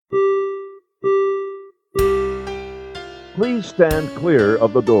please stand clear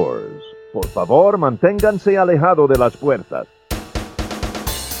of the doors. Por favor, manténganse alejado de las puertas.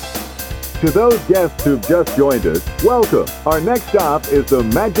 To those guests who've just joined us, welcome. Our next stop is the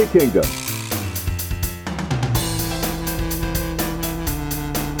Magic Kingdom.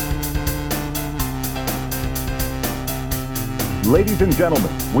 Ladies and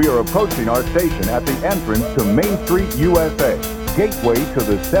gentlemen, we are approaching our station at the entrance to Main Street, USA, gateway to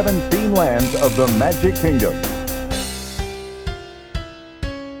the 7 theme lands of the Magic Kingdom.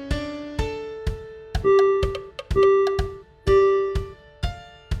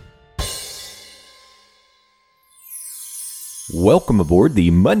 Welcome aboard the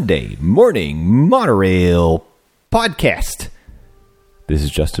Monday Morning Monorail podcast. This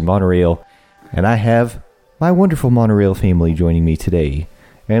is Justin Monorail, and I have my wonderful monorail family joining me today.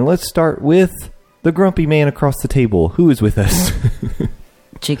 And let's start with the grumpy man across the table. Who is with us?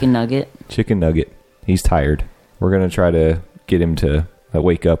 Chicken Nugget. Chicken Nugget. He's tired. We're going to try to get him to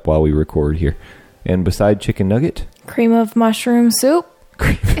wake up while we record here. And beside Chicken Nugget? Cream of mushroom soup.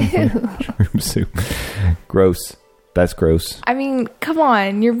 Cream of mushroom soup. Gross. That's gross. I mean, come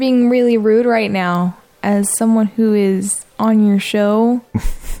on. You're being really rude right now. As someone who is on your show,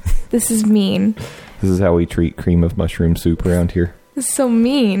 this is mean. This is how we treat cream of mushroom soup around here. This is so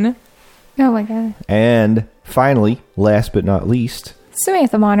mean. Oh my god. And finally, last but not least,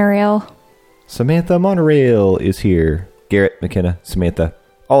 Samantha Monorail. Samantha Monorail is here. Garrett, McKenna, Samantha,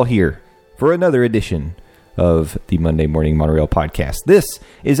 all here for another edition of the Monday Morning Monorail podcast. This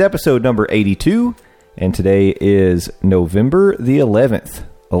is episode number 82. And today is November the 11th.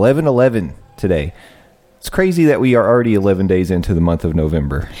 11/11 today. It's crazy that we are already 11 days into the month of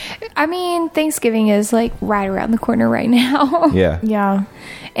November. I mean, Thanksgiving is like right around the corner right now. Yeah. Yeah.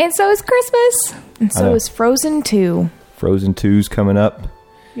 And so is Christmas. And so is Frozen 2. Frozen 2's coming up.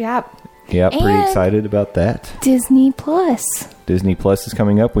 Yep. Yeah, pretty And excited about that. Disney Plus. Disney Plus is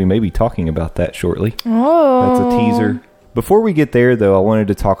coming up. We may be talking about that shortly. Oh. That's a teaser. Before we get there, though, I wanted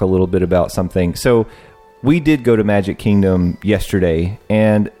to talk a little bit about something. So we did go to Magic Kingdom yesterday,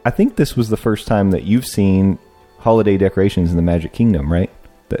 and I think this was the first time that you've seen holiday decorations in the Magic Kingdom, right?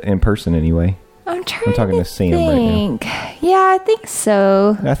 In person, anyway. I'm talking to Sam right now. Yeah, I think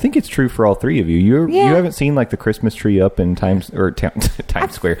so. I think it's true for all three of you. You haven't seen like the Christmas tree up in Times Square. Town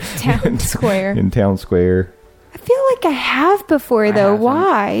Square. In Town Square. I feel like I have before, though. haven't.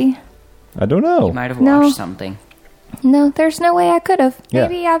 Why? I don't know. You might have No. watched something. No, there's no way I could have. Yeah.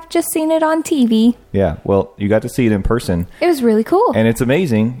 Maybe I've just seen it on TV. Yeah, well, you got to see it in person. It was really cool. And it's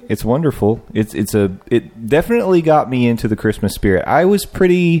amazing. It's wonderful. It definitely got me into the Christmas spirit. I was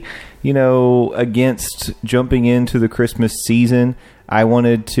pretty, against jumping into the Christmas season. I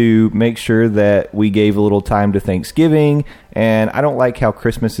wanted to make sure that we gave a little time to Thanksgiving, and I don't like how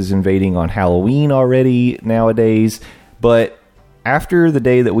Christmas is invading on Halloween already nowadays. But after the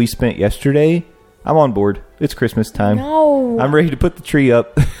day that we spent yesterday, I'm on board. It's Christmas time. No. I'm ready to put the tree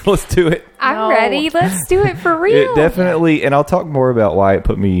up. Let's do it. I'm ready. Let's do it for real. It definitely, and I'll talk more about why it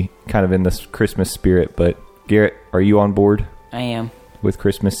put me kind of in this Christmas spirit. But Garrett, are you on board I am. with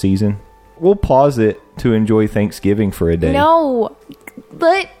Christmas season? We'll pause it to enjoy Thanksgiving for a day. No.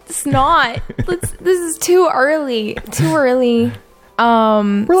 Let's not. This is too early. Too early.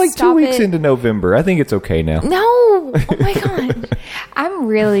 We're like 2 weeks it. into November. I think it's okay now. No. Oh my god. I'm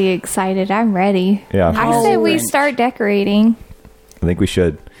really excited. I'm ready. Yeah. I say we Grinch. start decorating. I think we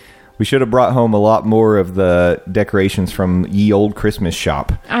should. We should have brought home a lot more of the decorations from Ye Old Christmas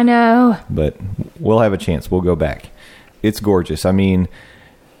Shop. I know. But we'll have a chance. We'll go back. It's gorgeous. I mean,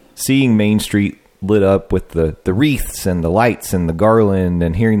 seeing Main Street lit up with the wreaths and the lights and the garland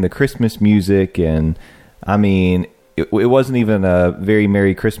and hearing the Christmas music, and I mean, it wasn't even a very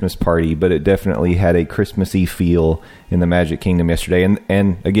Merry Christmas party, but it definitely had a Christmassy feel in the Magic Kingdom yesterday.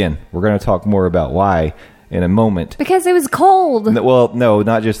 And again, we're going to talk more about why in a moment. Because it was cold. Well, no,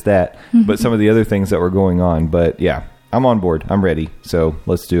 not just that, but some of the other things that were going on. But yeah, I'm on board. I'm ready. So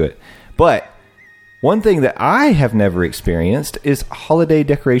let's do it. But one thing that I have never experienced is holiday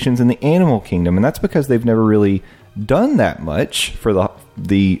decorations in the Animal Kingdom. And that's because they've never really done that much for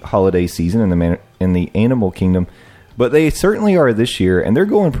the holiday season in the Animal Kingdom. But they certainly are this year, and they're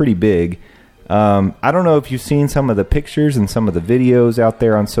going pretty big. I don't know if you've seen some of the pictures and some of the videos out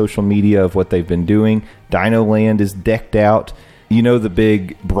there on social media of what they've been doing. Dino Land is decked out. You know the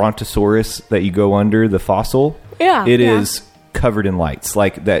big Brontosaurus that you go under, the fossil? Yeah. It is covered in lights,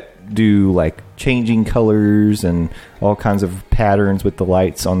 like that do like changing colors and all kinds of patterns with the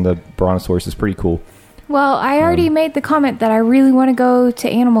lights on the Brontosaurus. Is pretty cool. Well, I already made the comment that I really want to go to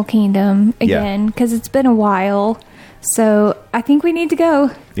Animal Kingdom again because it's been a while. So I think we need to go.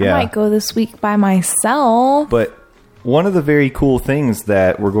 Yeah. I might go this week by myself. But one of the very cool things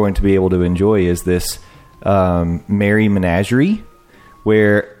that we're going to be able to enjoy is this Merry Menagerie,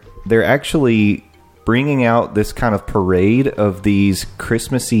 where they're actually bringing out this kind of parade of these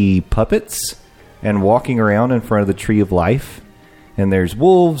Christmassy puppets and walking around in front of the Tree of Life. And there's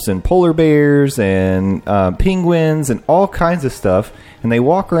wolves and polar bears and penguins and all kinds of stuff. And they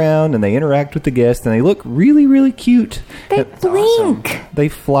walk around and they interact with the guests and they look really, really cute. They blink. Awesome. They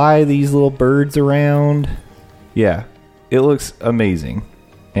fly these little birds around. Yeah, it looks amazing.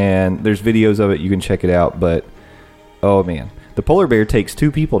 And there's videos of it. You can check it out. But, oh, man. The polar bear takes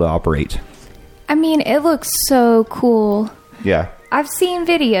 2 people to operate. I mean, it looks so cool. Yeah. I've seen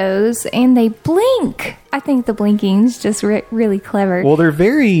videos, and they blink. I think the blinking's just really clever. Well, they're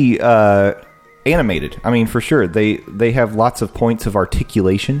very animated. I mean, for sure. They have lots of points of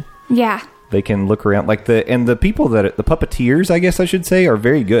articulation. Yeah. They can look around. The people the puppeteers, I guess I should say, are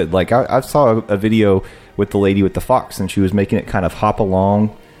very good. Like, I saw a video with the lady with the fox, and she was making it kind of hop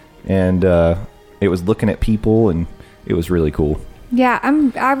along, and it was looking at people, and it was really cool. Yeah,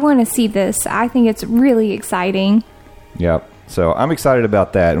 I want to see this. I think it's really exciting. Yep. So I'm excited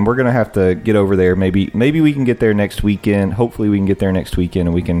about that, and we're going to have to get over there. Maybe we can get there next weekend. Hopefully we can get there next weekend,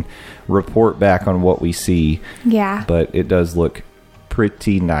 and we can report back on what we see. Yeah. But it does look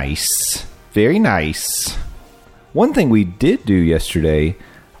pretty nice. Very nice. One thing we did do yesterday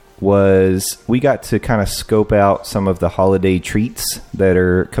was we got to kind of scope out some of the holiday treats that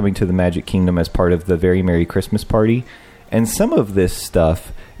are coming to the Magic Kingdom as part of the Very Merry Christmas Party. And some of this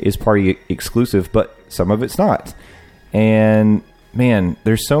stuff is party exclusive, but some of it's not. And, man,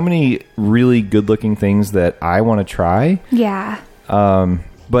 there's so many really good-looking things that I want to try. Yeah.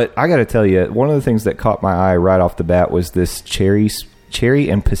 But I got to tell you, one of the things that caught my eye right off the bat was this cherry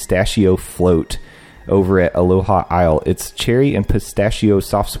and pistachio float over at Aloha Isle. It's cherry and pistachio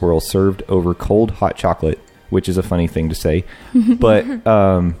soft swirl served over cold hot chocolate, which is a funny thing to say. But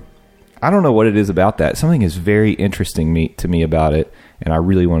I don't know what it is about that. Something is very interesting to me about it, and I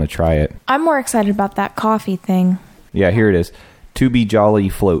really want to try it. I'm more excited about that coffee thing. Yeah, here it is. To Be Jolly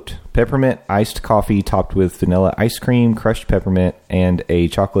Float. Peppermint iced coffee topped with vanilla ice cream, crushed peppermint, and a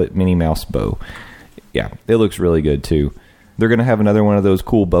chocolate Minnie Mouse bow. Yeah, it looks really good, too. They're going to have another one of those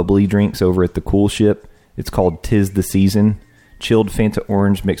cool bubbly drinks over at the Cool Ship. It's called 'Tis the Season. Chilled Fanta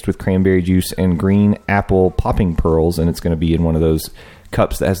orange mixed with cranberry juice and green apple popping pearls, and it's going to be in one of those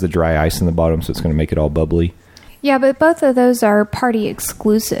cups that has the dry ice in the bottom, so it's going to make it all bubbly. Yeah, but both of those are party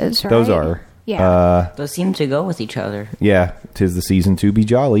exclusives, right? Those are. Yeah. Those seem to go with each other. Yeah, 'Tis the Season to Be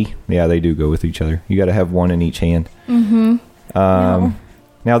Jolly. Yeah, they do go with each other. You got to have one in each hand. Mm-hmm.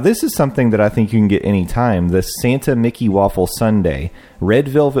 Now, this is something that I think you can get anytime. The Santa Mickey Waffle Sundae. Red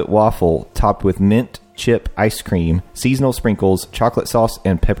velvet waffle topped with mint chip ice cream, seasonal sprinkles, chocolate sauce,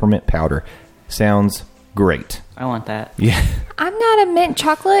 and peppermint powder. Sounds great. I want that. Yeah. I'm not a mint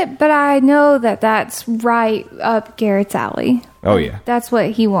chocolate, but I know that that's right up Garrett's alley. Oh, yeah. That's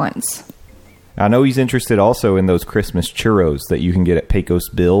what he wants. I know he's interested also in those Christmas churros that you can get at Pecos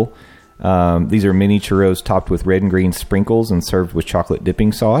Bill. These are mini churros topped with red and green sprinkles and served with chocolate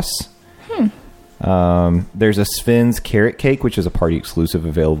dipping sauce. There's a Sven's carrot cake, which is a party exclusive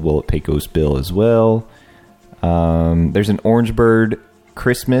available at Pecos Bill as well. There's an Orange Bird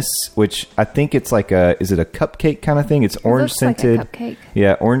Christmas, which I think it's like is it a cupcake kind of thing? It's orange scented. Like a cupcake.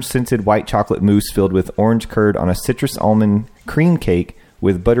 Yeah, orange scented white chocolate mousse filled with orange curd on a citrus almond cream cake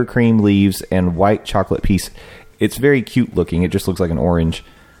with buttercream leaves and white chocolate piece. It's very cute looking. It just looks like an orange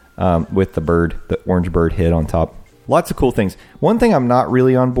with the orange bird head on top. Lots of cool things. One thing I'm not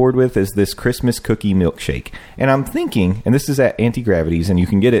really on board with is this Christmas cookie milkshake. And I'm thinking, and this is at Anti-Gravity's, and you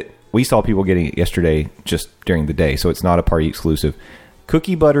can get it. We saw people getting it yesterday just during the day, so it's not a party exclusive.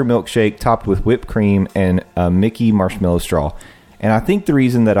 Cookie butter milkshake topped with whipped cream and a Mickey marshmallow straw. And I think the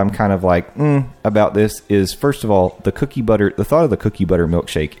reason that I'm kind of like, about this is, first of all, the thought of the cookie butter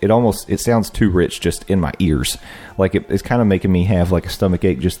milkshake, it sounds too rich just in my ears. Like it's kind of making me have like a stomach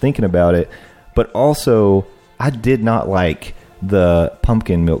ache just thinking about it. But also, I did not like the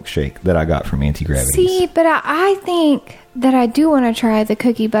pumpkin milkshake that I got from Anti-Gravity. See, but I think that I do want to try the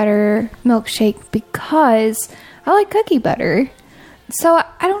cookie butter milkshake because I like cookie butter. So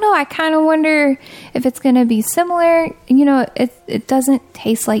I don't know. I kind of wonder if it's going to be similar. You know, it doesn't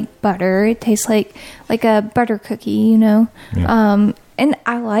taste like butter. It tastes like a butter cookie. You know, Yeah. And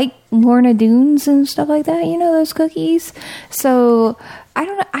I like Lorna Doones and stuff like that. You know, those cookies. So I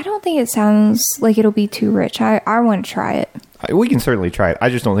don't think it sounds like it'll be too rich. I want to try it. We can certainly try it. I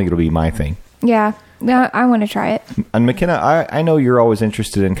just don't think it'll be my thing. Yeah, I want to try it. And McKenna, I know you're always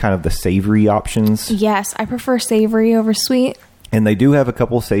interested in kind of the savory options. Yes, I prefer savory over sweet. And they do have a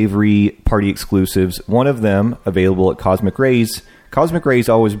couple savory party exclusives. One of them available at Cosmic Rays. Cosmic Rays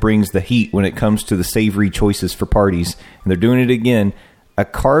always brings the heat when it comes to the savory choices for parties. And they're doing it again. A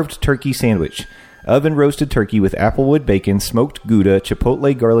carved turkey sandwich. Oven roasted turkey with applewood bacon, smoked Gouda,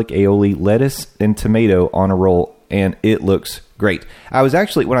 chipotle garlic aioli, lettuce, and tomato on a roll. And it looks great. I was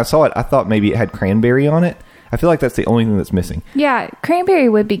actually, when I saw it, I thought maybe it had cranberry on it. I feel like that's the only thing that's missing. Yeah, cranberry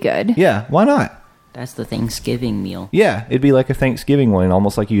would be good. Yeah, why not? That's the Thanksgiving meal. Yeah, it'd be like a Thanksgiving one,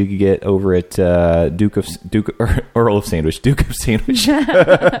 almost like you could get over at Earl of Sandwich.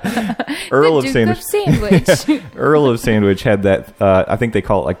 Earl of Sandwich had that, I think they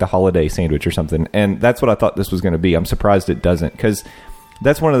call it like the holiday sandwich or something. And that's what I thought this was going to be. I'm surprised it doesn't, because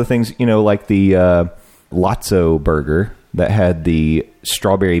that's one of the things, you know, like the Lotso burger that had the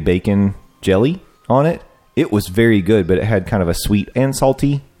strawberry bacon jelly on it. It was very good, but it had kind of a sweet and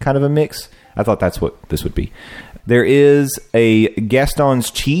salty kind of a mix. I thought that's what this would be. There is a Gaston's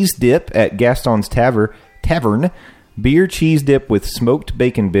cheese dip at Gaston's Tavern. Beer cheese dip with smoked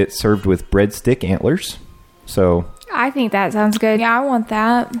bacon bits served with breadstick antlers. So I think that sounds good. Yeah, I want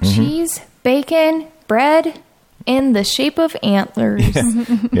that. Cheese, bacon, bread. In the shape of antlers.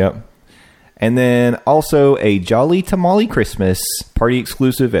 Yep. And then also a Jolly Tamale Christmas party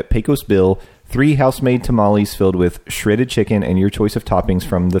exclusive at Pecos Bill. 3 house-made tamales filled with shredded chicken and your choice of toppings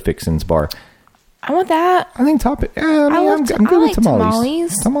from the Fixins bar. I want that. I think I'm good with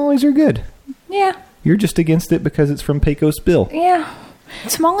tamales. Tamales are good. Yeah. You're just against it because it's from Pecos Bill. Yeah.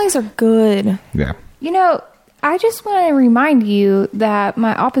 Tamales are good. Yeah. You know, I just want to remind you that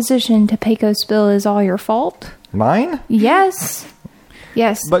my opposition to Pecos Bill is all your fault. Mine? Yes.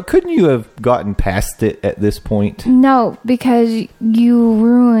 Yes. But couldn't you have gotten past it at this point? No, because you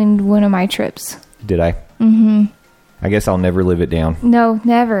ruined one of my trips. Did I? Mm-hmm. I guess I'll never live it down. No,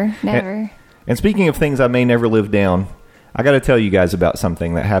 never. Never. And speaking of things I may never live down, I got to tell you guys about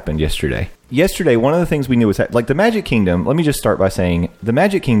something that happened yesterday. Yesterday, one of the things we knew was like the Magic Kingdom. Let me just start by saying the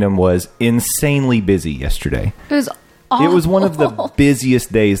Magic Kingdom was insanely busy yesterday. It was awful. It was one of the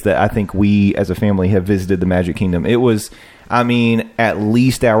busiest days that I think we as a family have visited the Magic Kingdom. It was, I mean, at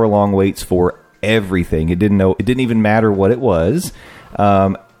least hour-long waits for everything. It didn't even matter what it was.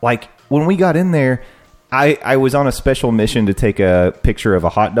 Like when we got in there, I was on a special mission to take a picture of a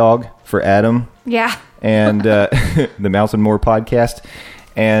hot dog for Adam. Yeah. And the Mouse and More podcast.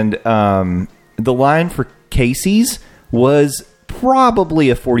 And the line for Casey's was probably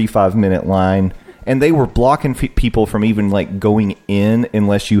a 45-minute line. And they were blocking people from even like going in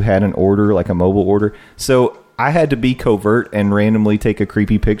unless you had an order, like a mobile order. So I had to be covert and randomly take a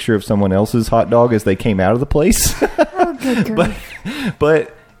creepy picture of someone else's hot dog as they came out of the place. Oh, good grief.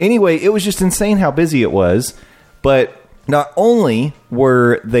 But anyway, it was just insane how busy it was. But not only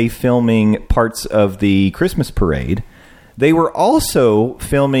were they filming parts of the Christmas parade, they were also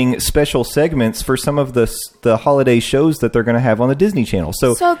filming special segments for some of the holiday shows that they're going to have on the Disney Channel.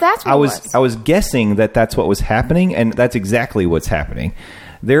 So that's what I was guessing that that's what was happening, and that's exactly what's happening.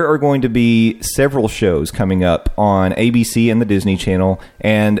 There are going to be several shows coming up on ABC and the Disney Channel,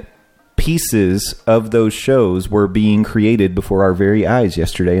 and pieces of those shows were being created before our very eyes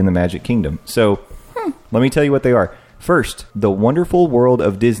yesterday in the Magic Kingdom. So let me tell you what they are. First, The Wonderful World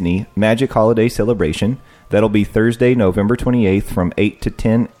of Disney Magic Holiday Celebration. That'll be Thursday, November 28th from 8 to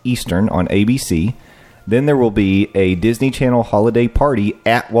 10 Eastern on ABC. Then there will be a Disney Channel holiday party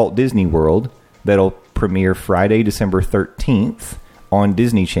at Walt Disney World. That'll premiere Friday, December 13th on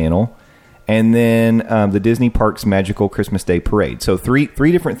Disney Channel. And then the Disney Parks Magical Christmas Day Parade. So three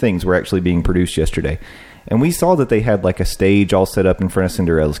different things were actually being produced yesterday. And we saw that they had like a stage all set up in front of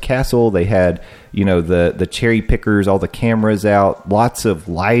Cinderella's castle. They had, you know, the cherry pickers, all the cameras out, lots of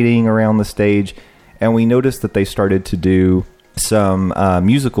lighting around the stage. And we noticed that they started to do some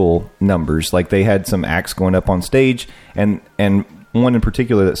musical numbers. Like they had some acts going up on stage. And one in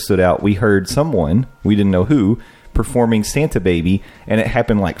particular that stood out, we heard someone, we didn't know who, performing Santa Baby, and it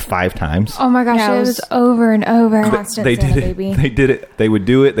happened like 5 times. Oh my gosh, Yeah, it was over and over. Constant They Santa did it. Baby. They did it. They would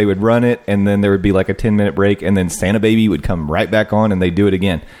do it. They would run it, and then there would be like a 10-minute break, and then Santa Baby would come right back on, and they'd do it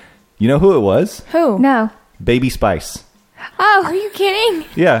again. You know who it was? Who? No. Baby Spice. Oh, Are you kidding?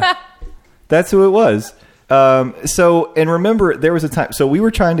 Yeah, that's who it was. So, and remember, there was a time, so we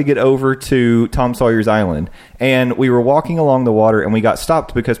were trying to get over to Tom Sawyer's Island, and we were walking along the water, and we got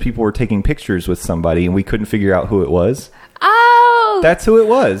stopped because people were taking pictures with somebody, and we couldn't figure out who it was. Oh. That's who it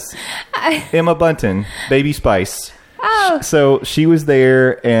was. Emma Bunton, Baby Spice. Oh. So she was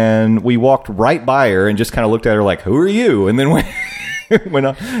there, and we walked right by her and just kind of looked at her like, who are you? And then went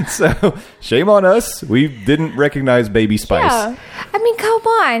on. So shame on us. We didn't recognize Baby Spice. Yeah. I mean, come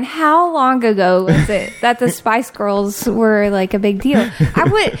on. How long ago was it that the Spice Girls were like a big deal?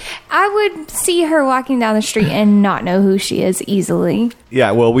 I would see her walking down the street and not know who she is easily.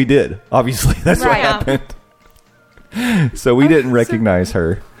 Yeah, well, we did. Obviously, that's what happened. So we didn't recognize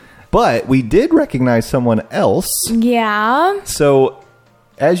her. But we did recognize someone else. Yeah. So,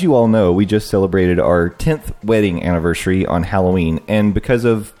 as you all know, we just celebrated our 10th wedding anniversary on Halloween. And because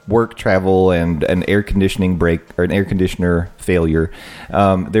of work travel and an air conditioning break or an air conditioner failure,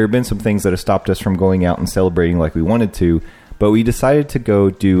 there have been some things that have stopped us from going out and celebrating like we wanted to. But we decided to go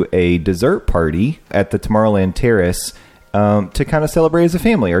do a dessert party at the Tomorrowland Terrace to kind of celebrate as a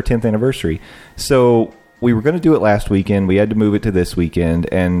family, our 10th anniversary. So we were going to do it last weekend. We had to move it to this weekend,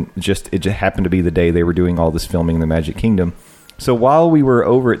 and it just happened to be the day they were doing all this filming in the Magic Kingdom. So while we were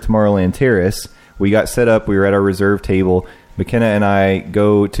over at Tomorrowland Terrace, we got set up. We were at our reserve table. McKenna and I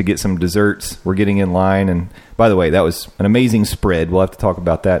go to get some desserts. We're getting in line, and by the way, that was an amazing spread. We'll have to talk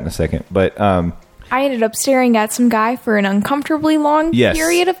about that in a second. But I ended up staring at some guy for an uncomfortably long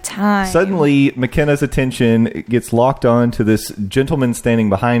period of time. Suddenly, McKenna's attention gets locked on to this gentleman standing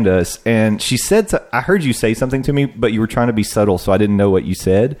behind us, and she said, I heard you say something to me, but you were trying to be subtle, so I didn't know what you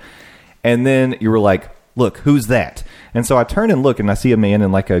said. And then you were like, look, who's that? And so I turn and look, and I see a man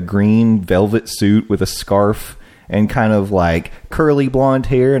in like a green velvet suit with a scarf and kind of like curly blonde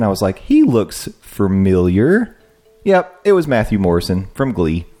hair, and I was like, he looks familiar. Yep, it was Matthew Morrison from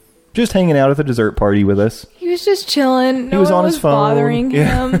Glee. Just hanging out at the dessert party with us. He was just chilling. He was on his phone. Bothering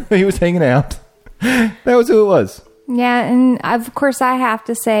him. He was hanging out. That was who it was. Yeah, and of course I have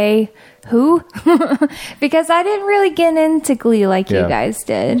to say who, because I didn't really get into Glee like you guys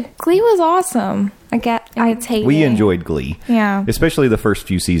did. Glee was awesome. We enjoyed Glee. Yeah. Especially the first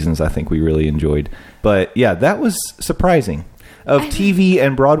few seasons, I think we really enjoyed. But yeah, that was surprising. Of TV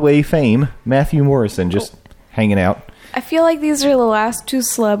and Broadway fame, Matthew Morrison just hanging out. I feel like these are the last two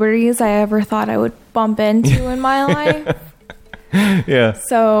celebrities I ever thought I would bump into in my life. Yeah.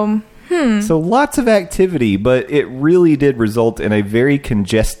 So lots of activity, but it really did result in a very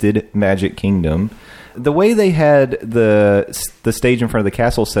congested Magic Kingdom. The way they had the stage in front of the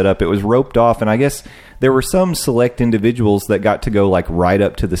castle set up, it was roped off, and I guess there were some select individuals that got to go like right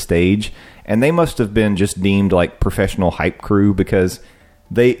up to the stage, and they must have been just deemed like professional hype crew, because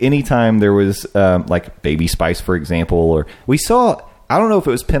anytime there was like Baby Spice, for example, or we saw, I don't know if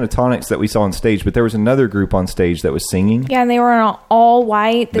it was Pentatonics that we saw on stage, but there was another group on stage that was singing. Yeah, and they were all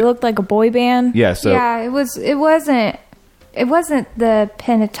white. They looked like a boy band. Yeah, so yeah, it wasn't the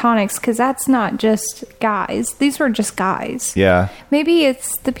Pentatonics, because that's not just guys. These were just guys. Yeah. Maybe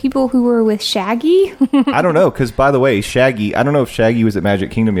it's the people who were with Shaggy. I don't know, because by the way, Shaggy, I don't know if Shaggy was at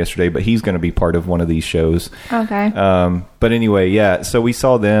Magic Kingdom yesterday, but he's going to be part of one of these shows. Okay. But anyway, yeah, so we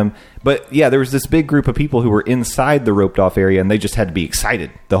saw them. But yeah, there was this big group of people who were inside the roped off area, and they just had to be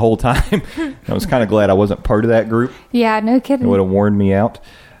excited the whole time. I was kind of glad I wasn't part of that group. Yeah, no kidding. It would have warned me out.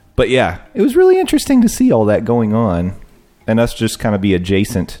 But yeah, it was really interesting to see all that going on, and us just kind of be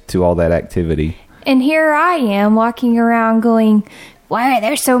adjacent to all that activity. And here I am walking around going, why are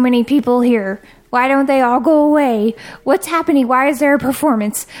there so many people here? Why don't they all go away? What's happening? Why is there a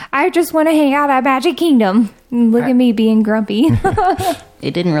performance? I just want to hang out at Magic Kingdom. Look at me being grumpy.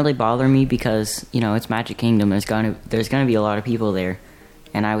 It didn't really bother me because, it's Magic Kingdom. There's gonna be a lot of people there.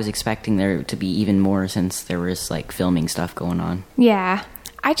 And I was expecting there to be even more since there was, filming stuff going on. Yeah.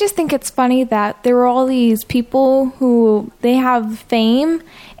 I just think it's funny that there were all these people who, they have fame,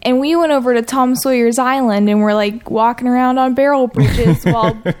 and we went over to Tom Sawyer's Island and we're, walking around on barrel bridges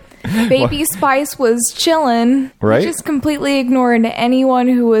while Baby Spice was chilling. Right. We just completely ignored anyone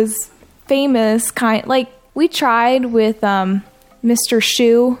who was famous. We tried with Mr.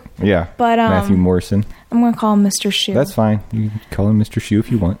 Shoe. Yeah, but Matthew Morrison. I'm going to call him Mr. Shoe. That's fine. You can call him Mr. Shoe if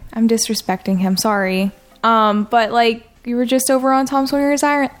you want. I'm disrespecting him. Sorry. But, we were just over on Tom Sawyer's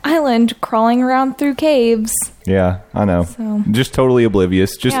Island crawling around through caves. Yeah, I know. So. Just totally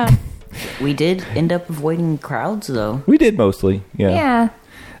oblivious. Yeah. We did end up avoiding crowds, though. We did mostly, yeah. Yeah.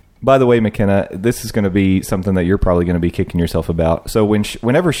 By the way, McKenna, this is going to be something that you're probably going to be kicking yourself about. So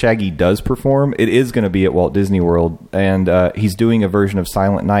whenever Shaggy does perform, it is going to be at Walt Disney World, and he's doing a version of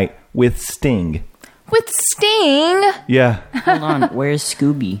Silent Night with Sting. With Sting? Yeah. Hold on, where's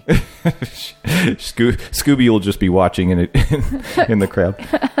Scooby? Scooby will just be watching in the crowd.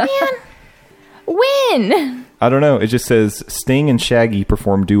 Man, when? I don't know. It just says Sting and Shaggy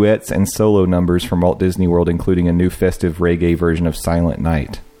perform duets and solo numbers from Walt Disney World, including a new festive reggae version of Silent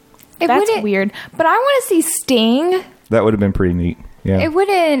Night. That's weird. But I want to see Sting. That would have been pretty neat. Yeah. It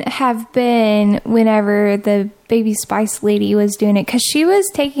wouldn't have been whenever the Baby Spice lady was doing it, because she was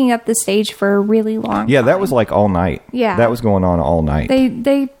taking up the stage for a really long Yeah, time. that was like all night. Yeah. That was going on all night.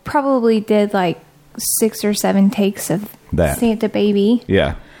 They probably did like 6 or 7 takes of That. Santa Baby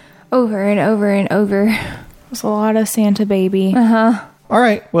Yeah. over and over and over. There's a lot of Santa Baby. All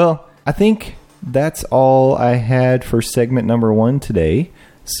right. Well, I think that's all I had for segment number 1 today.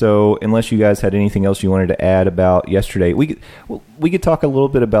 So unless you guys had anything else you wanted to add about yesterday, we could talk a little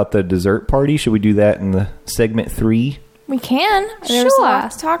bit about the dessert party. Should we do that in the segment 3? We can. There's a Sure.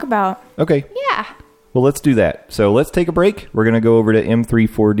 lot to talk about. Okay. Yeah. Well, let's do that. So let's take a break. We're going to go over to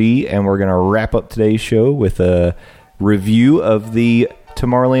M34D, and we're going to wrap up today's show with a review of the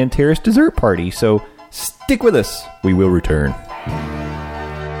Tomorrowland Terrace dessert party. So stick with us. We will return.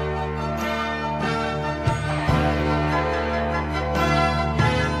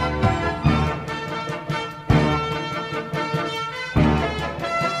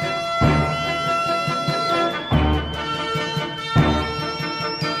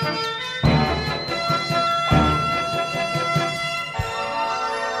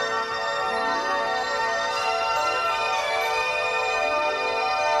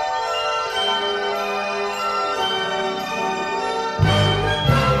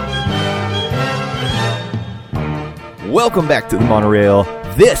 Welcome back to the monorail.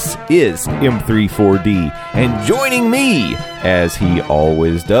 This is M34D, and joining me, as he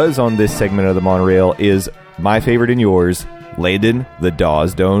always does on this segment of the monorail, is my favorite and yours, Landon the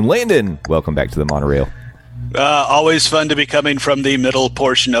Dawsdone. Landon, welcome back to the monorail. Always fun to be coming from the middle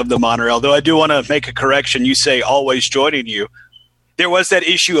portion of the monorail, though I do want to make a correction. You say always joining you. There was that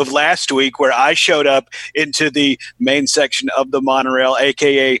issue of last week where I showed up into the main section of the monorail,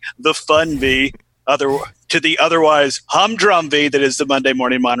 a.k.a. the Fun V, to the otherwise humdrum V that is the Monday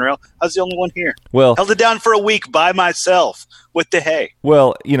Morning Monorail. I was the only one here. Well, held it down for a week by myself with the hay.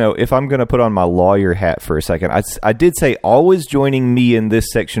 Well, you know, if I'm going to put on my lawyer hat for a second, I did say always joining me in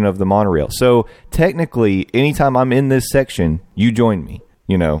this section of the monorail. So technically, anytime I'm in this section, you join me.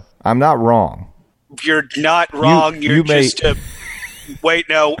 You know, I'm not wrong. You're not wrong. You're may- just wait,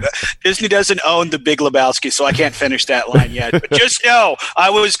 no. Disney doesn't own The Big Lebowski, so I can't finish that line yet. But just know,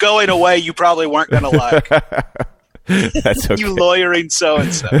 I was going away you probably weren't going to like. That's okay. You lawyering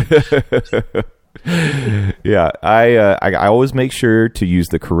so-and-so. Yeah, I always make sure to use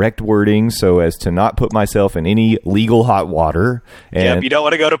the correct wording so as to not put myself in any legal hot water. And Yep, you don't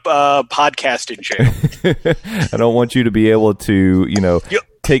want to go to podcasting jail. I don't want you to be able to, you know,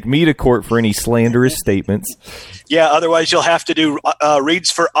 take me to court for any slanderous statements. Yeah, otherwise you'll have to do reads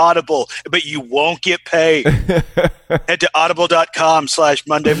for Audible, but you won't get paid. Head to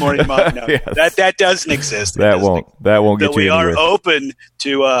audible.com/Monday Morning Monorail. Yes. That doesn't exist. That won't get we you are anywhere. open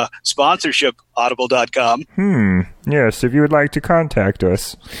to sponsorship, audible.com. Yes, if you would like to contact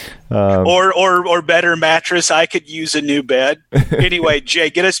us. Or better mattress. I could use a new bed. Anyway, Jay,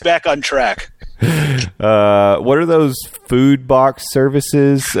 get us back on track. What are those food box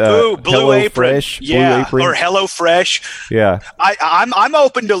services? Blue Hello Apron. Fresh, Yeah, Blue Apron. or Hello Fresh. Yeah, I'm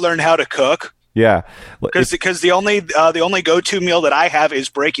open to learn how to cook. yeah. Because the only go-to meal that I have is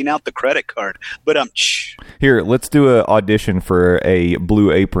breaking out the credit card. But Here, let's do an audition for a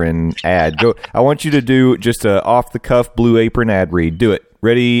Blue Apron ad. Go. I want you to do just a off-the-cuff Blue Apron ad read. Do it.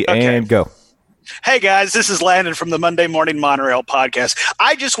 Ready, Okay. and go. Hey guys, this is Landon from the Monday Morning Monorail podcast.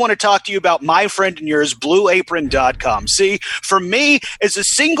 I just want to talk to you about my friend and yours, BlueApron.com. See, for me, as a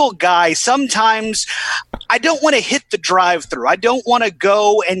single guy, sometimes I don't want to hit the drive-thru. I don't want to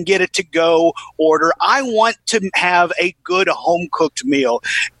go and get a to-go order. I want to have a good home-cooked meal.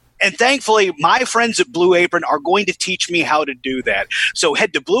 And thankfully, my friends at Blue Apron are going to teach me how to do that. So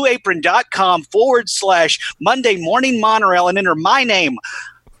head to blueapron.com/Monday Morning Monorail and enter my name,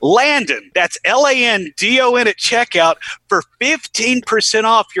 Landon, that's Landon at checkout for 15%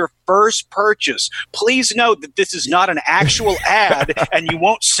 off your first purchase. Please note that this is not an actual ad and you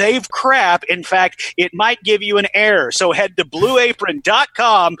won't save crap. In fact, it might give you an error. So head to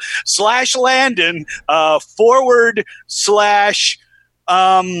blueapron.com/Landon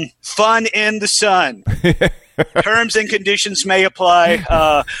 /fun in the sun. Terms and conditions may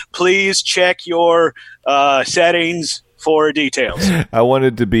apply. Please check your settings for details. I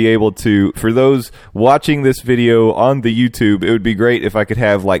wanted to be able to, for those watching this video on the YouTube, it would be great if I could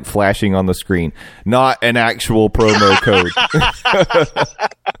have like flashing on the screen, not an actual promo code.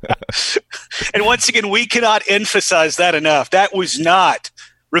 And once again, we cannot emphasize that enough. That was not,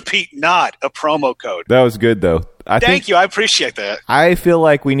 repeat, not a promo code. That was good though. Thank you. I appreciate that. I feel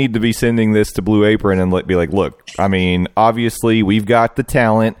like we need to be sending this to Blue Apron and be like, look, I mean, obviously we've got the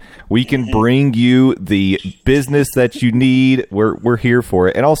talent. We can bring you the business that you need. We're here for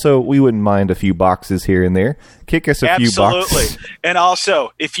it. And also, we wouldn't mind a few boxes here and there. Kick us a few boxes. Absolutely. And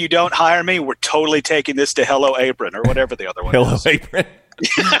also, if you don't hire me, we're totally taking this to Hello Apron or whatever the other one Hello is. Apron.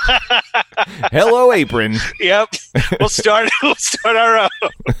 Hello Apron. Yep. We'll start our own.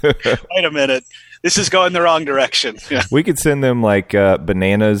 Wait a minute. This is going the wrong direction. Yeah. We could send them like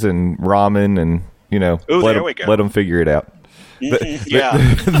bananas and ramen and, let them figure it out.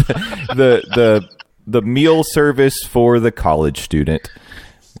 The meal service for the college student.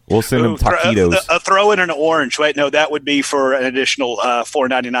 We'll send them taquitos. Throw in an orange. Wait, no, that would be for an additional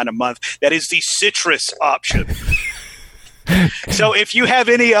 $4.99 a month. That is the citrus option. So if you have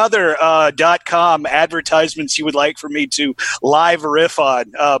any other .com advertisements you would like for me to live riff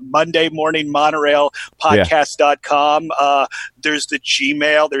on, Monday Morning Monorail podcast.com. There's the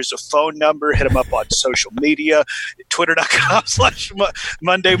Gmail. There's a phone number. Hit them up on social media.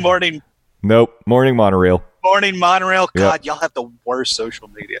 Twitter.com/Monday Morning. Nope. Morning Monorail. Morning Monorail. God, y'all have the worst social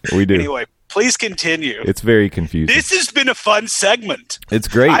media. We do. Anyway, please continue. It's very confusing. This has been a fun segment. It's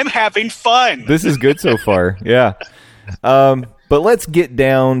great. I'm having fun. This is good so far. Yeah. But let's get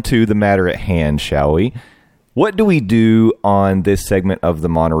down to the matter at hand, shall we? What do we do on this segment of the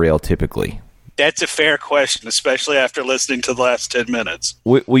monorail typically? That's a fair question, especially after listening to the last 10 minutes.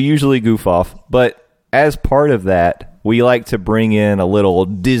 We usually goof off, but as part of that, we like to bring in a little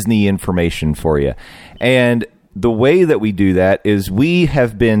Disney information for you. And the way that we do that is we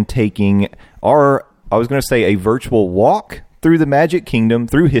have been taking a virtual walk through the Magic Kingdom,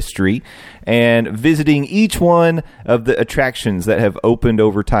 through history, and visiting each one of the attractions that have opened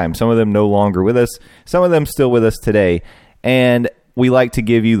over time. Some of them no longer with us, some of them still with us today. And we like to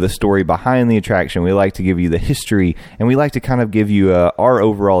give you the story behind the attraction. We like to give you the history, and we like to kind of give you our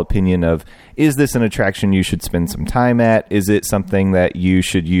overall opinion of, is this an attraction you should spend some time at? Is it something that you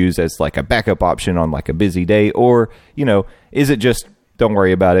should use as like a backup option on like a busy day? Or, is it just, don't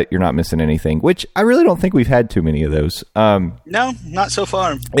worry about it, you're not missing anything, which I really don't think we've had too many of those. No, not so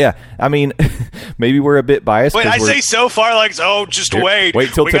far. Yeah, I mean, maybe we're a bit biased. Wait, I say so far like, just wait.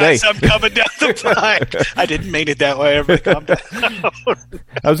 Wait till today. We got some coming down the pike. I didn't mean it that way. Everybody calm down.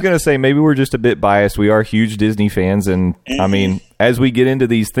 I was going to say, maybe we're just a bit biased. We are huge Disney fans, and I mean, as we get into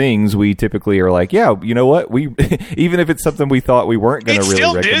these things, we typically are like, yeah, you know what? We even if it's something we thought we weren't going to really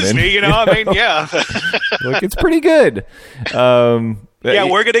recommend. It's still Disney, I mean, yeah. Look, it's pretty good. Yeah,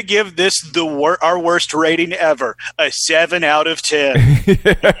 we're going to give this our worst rating ever, a 7 out of 10.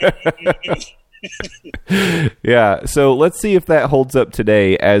 Yeah, so let's see if that holds up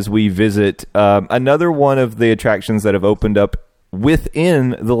today as we visit another one of the attractions that have opened up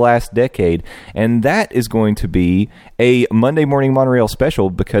within the last decade, and that is going to be a Monday Morning Monorail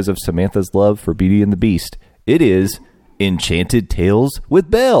special because of Samantha's love for Beauty and the Beast. It is Enchanted Tales with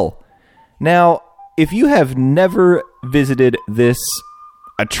Belle. Now, if you have never visited this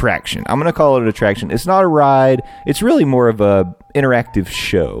attraction, I'm going to call it an attraction. It's not a ride. It's really more of a interactive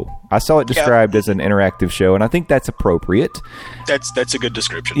show. I saw it described as an interactive show, and I think that's appropriate. That's a good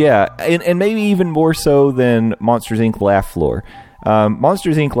description. Yeah, and maybe even more so than Monsters, Inc. Laugh Floor.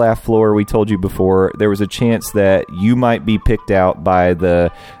 Monsters, Inc. Laugh Floor, we told you before, there was a chance that you might be picked out by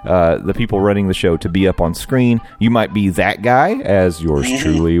the people running the show to be up on screen. You might be that guy, as yours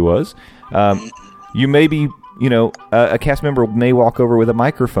truly was. You may be, a cast member may walk over with a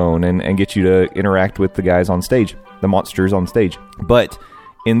microphone and get you to interact with the guys on stage, the monsters on stage. But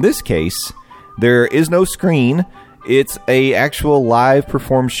in this case, there is no screen. It's a actual live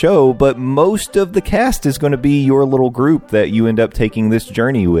performed show, but most of the cast is going to be your little group that you end up taking this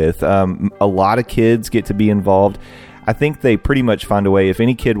journey with. A lot of kids get to be involved. I think they pretty much find a way. If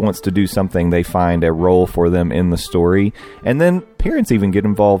any kid wants to do something, they find a role for them in the story. And then parents even get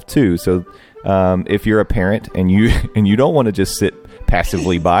involved too. So if you're a parent and you don't want to just sit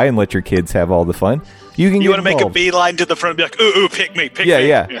passively by and let your kids have all the fun, you want to make a beeline to the front and be like, ooh, pick me, pick me.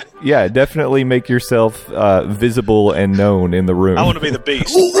 Yeah, definitely make yourself visible and known in the room. I want to be the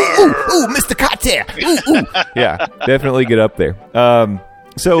beast. Ooh, Mr. Cotter. Ooh. Yeah, definitely get up there.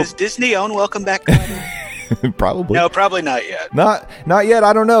 Does Disney own Welcome Back? Probably. No, probably not yet. Not yet.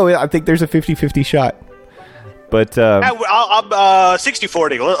 I don't know. I think there's a 50-50 shot. But I'm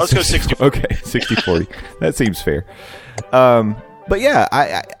 60-40. Let's go 60-40. Okay, 60-40. That seems fair. But yeah,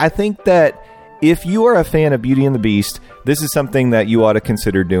 I think that if you are a fan of Beauty and the Beast, this is something that you ought to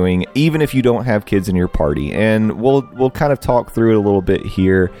consider doing, even if you don't have kids in your party. And we'll kind of talk through it a little bit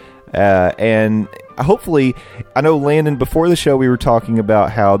here. And hopefully, I know, Landon, before the show we were talking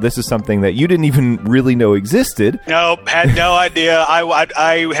about how this is something that you didn't even really know existed. Nope, had no idea.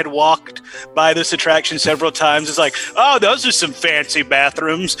 I had walked by this attraction several times. It's like, oh, those are some fancy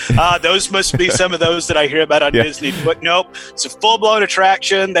bathrooms. Those must be some of those that I hear about on Disney. But nope, it's a full-blown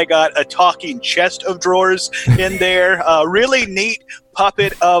attraction. They got a talking chest of drawers in there. Really neat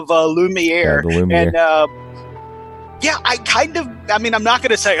puppet of Lumiere. Yeah, the Lumiere. And I'm not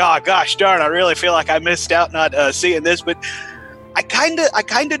going to say, oh, gosh darn, I really feel like I missed out not seeing this, but I kind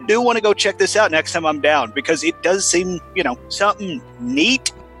of do want to go check this out next time I'm down, because it does seem, something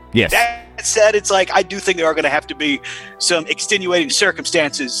neat. Yes. That said, it's like, I do think there are going to have to be some extenuating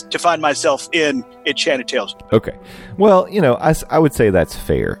circumstances to find myself in Enchanted Tales. Okay. Well, I would say that's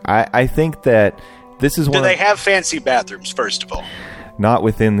fair. I think that this is one. Do they have fancy bathrooms, first of all? Not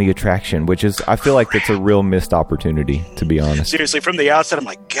within the attraction, which is, I feel like that's a real missed opportunity, to be honest. Seriously, from the outside, I'm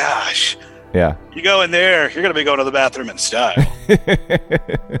like, gosh. Yeah. You go in there, you're going to be going to the bathroom in style.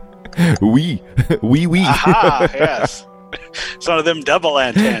 Oui. Aha, yes. It's one of them double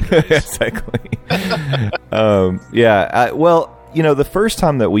antennas. Exactly. Well, the first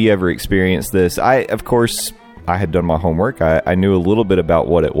time that we ever experienced this, I had done my homework. I knew a little bit about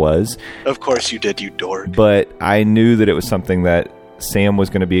what it was. Of course you did, you dork. But I knew that it was something that Sam was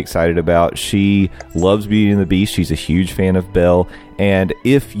going to be excited about. She loves Beauty and the Beast. She's a huge fan of Belle. And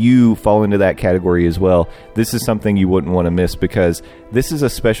if you fall into that category as well, this is something you wouldn't want to miss, because this is a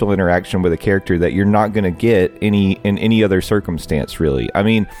special interaction with a character that you're not going to get in any other circumstance, really. I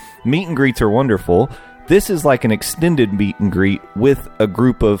mean, meet and greets are wonderful. This is like an extended meet and greet with a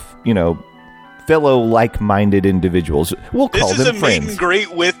group of, fellow like-minded individuals. We'll call them friends. This is a meet and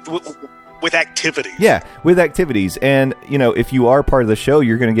greet with activities. Yeah, with activities. And, if you are part of the show,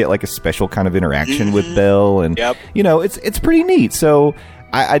 you're going to get like a special kind of interaction with Belle. And, it's pretty neat. So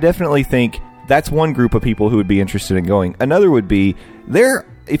I definitely think that's one group of people who would be interested in going. Another would be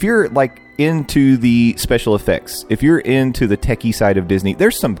if you're like into the special effects, if you're into the techie side of Disney,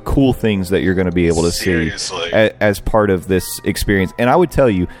 there's some cool things that you're going to be able to see as part of this experience. And I would tell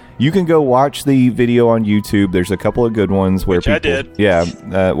you, you can go watch the video on YouTube. There's a couple of good ones where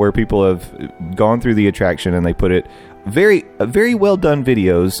where people have gone through the attraction and they put it very well done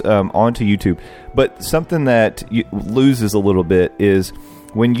videos onto YouTube. But something that loses a little bit is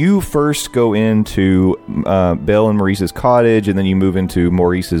when you first go into Belle and Maurice's cottage, and then you move into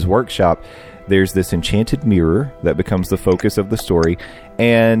Maurice's workshop, there's this enchanted mirror that becomes the focus of the story.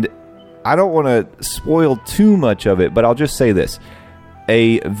 And I don't want to spoil too much of it, but I'll just say this.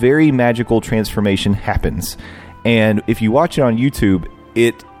 A very magical transformation happens. And if you watch it on YouTube,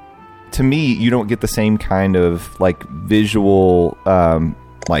 to me, you don't get the same kind of like visual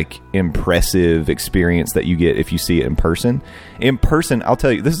impressive experience that you get if you see it in person. In person, I'll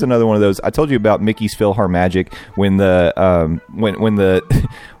tell you, this is another one of those. I told you about Mickey's PhilharMagic when the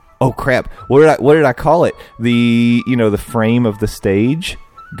oh crap, what did I call it? The frame of the stage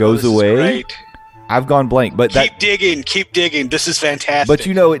goes away. Great. I've gone blank, but keep digging. This is fantastic. But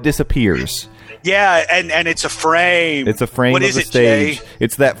it disappears. Yeah, and it's a frame. It's a frame of the stage. Jay?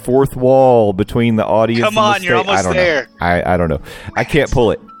 It's that fourth wall between the audience and the stage. You're almost there. I don't know. I can't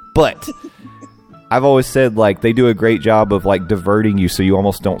pull it. But I've always said, like, they do a great job of, like, diverting you so you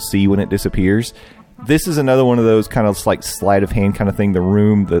almost don't see when it disappears. This is another one of those kind of, like, sleight of hand kind of thing. The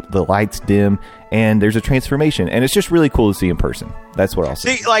room, the lights dim, and there's a transformation. And it's just really cool to see in person. That's what I'll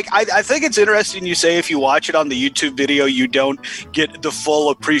say. See, like, I think it's interesting you say if you watch it on the YouTube video, you don't get the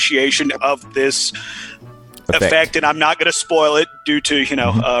full appreciation of this effect. And I'm not going to spoil it due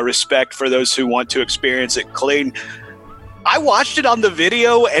to, respect for those who want to experience it clean. I watched it on the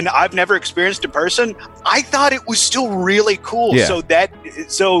video, and I've never experienced it in person. I thought it was still really cool. Yeah.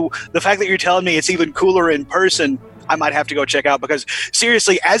 So the fact that you're telling me it's even cooler in person, I might have to go check out, because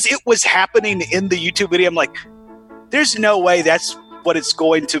seriously, as it was happening in the YouTube video, I'm like, there's no way that's what it's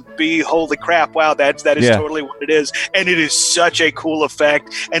going to be. Holy crap. Wow. That is totally what it is. And it is such a cool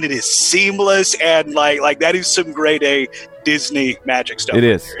effect, and it is seamless. And like that is some grade A Disney magic stuff. It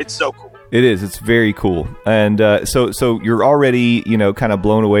is. There. It's so cool. It is. It's very cool. And so you're already, kind of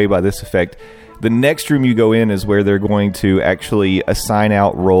blown away by this effect. The next room you go in is where they're going to actually assign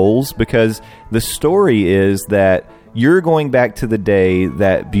out roles, because the story is that you're going back to the day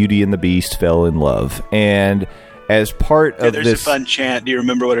that Beauty and the Beast fell in love. And as part of there's a fun chant. Do you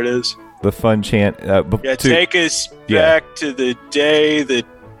remember what it is? The fun chant. Take us back to the day that...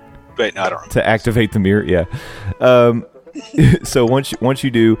 Wait, no, I don't remember. To activate the mirror, yeah. So once you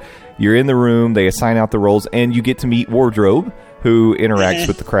do... You're in the room, they assign out the roles, and you get to meet Wardrobe, who interacts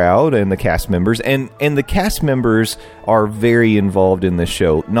with the crowd and the cast members. And the cast members are very involved in this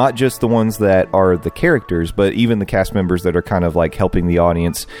show. Not just the ones that are the characters, but even the cast members that are kind of like helping the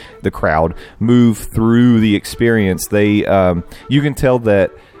audience, the crowd, move through the experience. They, you can tell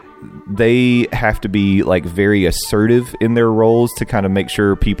that they have to be like very assertive in their roles to kind of make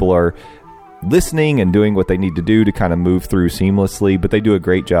sure people are listening and doing what they need to do to kind of move through seamlessly, but they do a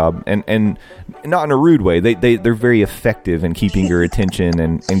great job, and not in a rude way. They're very effective in keeping your attention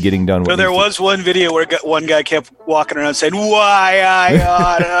and getting done. So there was one video where one guy kept walking around saying, "Why I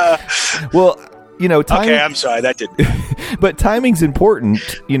oughta." Well, you know, okay, I'm sorry, that didn't. But timing's important,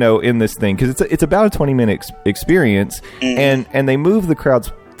 you know, in this thing because it's about a 20-minute experience, and they move the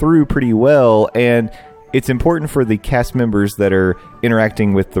crowds through pretty well, and it's important for the cast members that are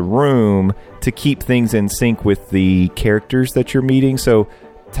interacting with the room to keep things in sync with the characters that you're meeting. So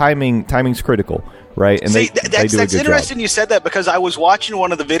timing's critical, right? And See, they do a that's good interesting job. you said that, because I was watching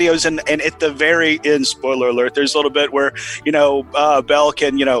one of the videos, and at the very end, spoiler alert, there's a little bit where, you know, Belle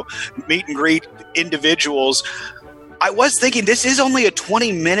can, you know, meet and greet individuals. I was thinking this is only a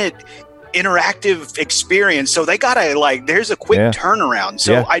 20-minute interactive experience, so they gotta, like, there's a quick turnaround.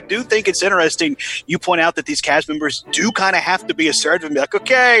 So I do think it's interesting you point out that these cast members do kind of have to be assertive and be like,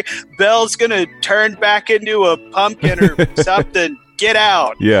 okay, Belle's gonna turn back into a pumpkin or something, get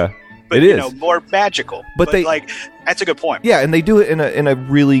out. But it you is know, more magical. But they, like, that's a good point. Yeah, and they do it in a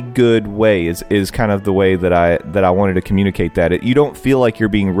really good way. Is kind of the way that I wanted to communicate that. You don't feel like you're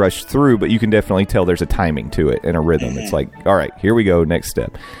being rushed through, but you can definitely tell there's a timing to it and a rhythm. It's like, all right, here we go, next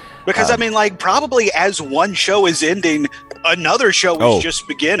step. Because, I mean, like, probably as one show is ending, another show is just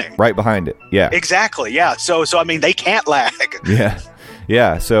beginning. Right behind it, yeah. Exactly, yeah. So I mean, they can't lag.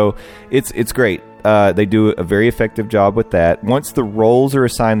 Yeah. So it's great. They do a very effective job with that. Once the roles are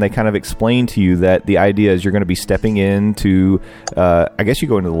assigned, they kind of explain to you that the idea is you're going to be stepping into, I guess you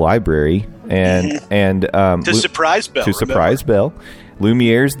go into the library and to surprise Belle. To surprise Belle.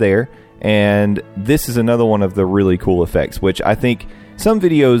 Lumiere's there. And this is another one of the really cool effects, which I think some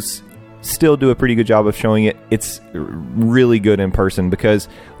videos still do a pretty good job of showing it. It's really good in person because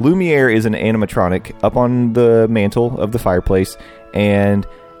Lumiere is an animatronic up on the mantle of the fireplace, and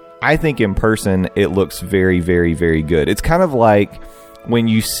I think in person it looks very, very, very good. It's kind of like when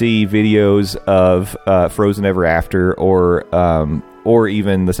you see videos of Frozen Ever After or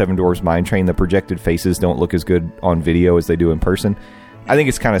even the Seven Dwarfs Mine Train. The projected faces don't look as good on video as they do in person. I think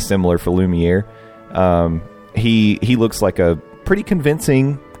it's kind of similar for Lumiere. He looks like a pretty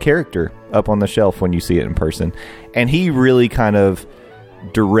convincing character up on the shelf when you see it in person, and he really kind of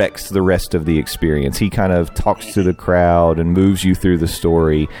directs the rest of the experience. He kind of talks to the crowd and moves you through the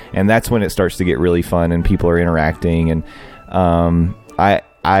story, and that's when it starts to get really fun and people are interacting. And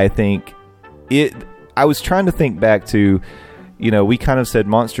I think it. I was trying to think back to, you know, we kind of said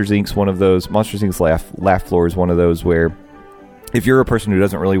Monsters Inc.'s one of those. Monsters Inc.'s laugh floor is one of those where, if you're a person who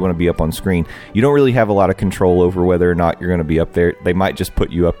doesn't really want to be up on screen, you don't really have a lot of control over whether or not you're going to be up there. They might just put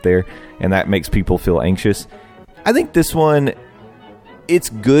you up there, and that makes people feel anxious. I think this one, it's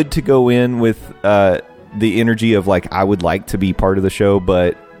good to go in with the energy of, like, I would like to be part of the show,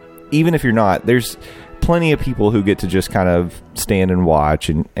 but even if you're not, there's plenty of people who get to just kind of stand and watch,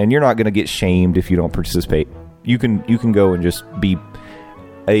 and you're not going to get shamed if you don't participate. You can go and just be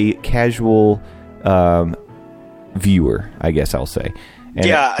a casual viewer, I guess I'll say. And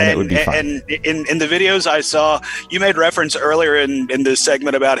it would be fun. And in the videos I saw, you made reference earlier in this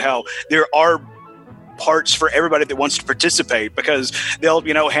segment about how there are parts for everybody that wants to participate, because they'll,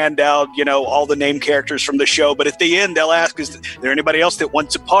 you know, hand out, you know, all the name characters from the show, but at the end they'll ask, is there anybody else that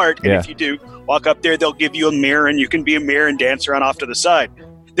wants a part? And if you do, walk up there, they'll give you a mirror, and you can be a mirror and dance around off to the side.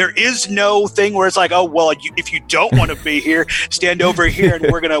 There is no thing where it's like, oh, well, if you don't want to be here, stand over here,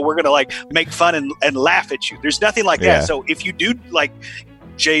 and we're gonna like make fun and laugh at you. There's nothing like that. So if you do, like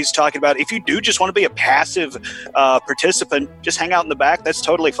Jay's talking about, if you do just want to be a passive participant, just hang out in the back. That's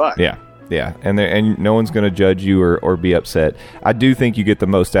totally fine. Yeah, and no one's going to judge you or be upset. I do think you get the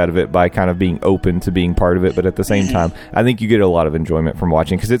most out of it by kind of being open to being part of it, but at the same time, I think you get a lot of enjoyment from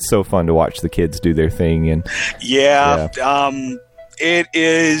watching, because it's so fun to watch the kids do their thing. And it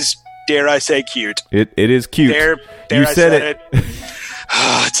is, dare I say, cute. It is cute. Dare you I said it.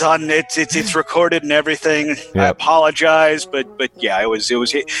 It's on. It's recorded and everything. Yep. I apologize, but yeah,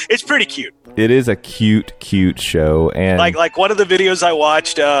 it's pretty cute. It is a cute show, and like one of the videos I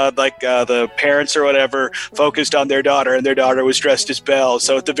watched, the parents or whatever focused on their daughter, and their daughter was dressed as Belle.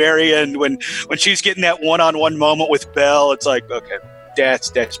 So at the very end, when she's getting that one-on-one moment with Belle, it's like, okay,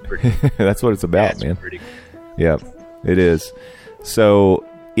 that's pretty. That's what it's about, that's man. Pretty cool. Yeah, it is. So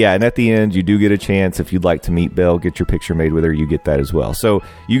Yeah, and at the end, you do get a chance. If you'd like to meet Belle, get your picture made with her, you get that as well. So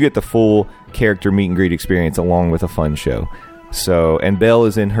you get the full character meet and greet experience along with a fun show. So, and Belle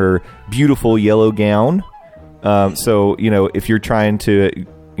is in her beautiful yellow gown. So, if you're trying to,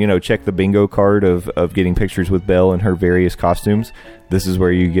 check the bingo card of getting pictures with Belle in her various costumes, this is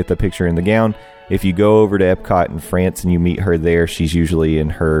where you get the picture in the gown. If you go over to Epcot in France and you meet her there, she's usually in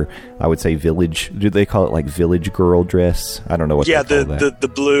her, I would say, village. Do they call it like village girl dress? I don't know what they call that. the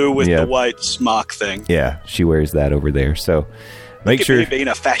blue with the white smock thing. Yeah, she wears that over there. So make Look at sure me being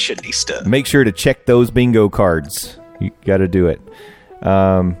a fashionista. Make sure to check those bingo cards. You got to do it.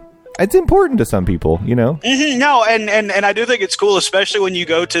 It's important to some people, Mm-hmm. No, and I do think it's cool, especially when you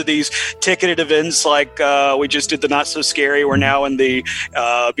go to these ticketed events like we just did the Not So Scary. We're now in the,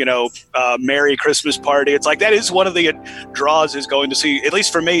 Merry Christmas Party. It's like that is one of the draws is going to see, at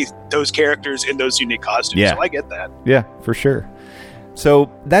least for me, those characters in those unique costumes. Yeah. So I get that. Yeah, for sure.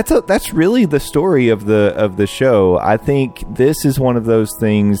 So that's really the story of the show. I think this is one of those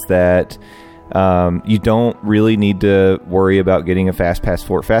things that you don't really need to worry about getting a Fast Pass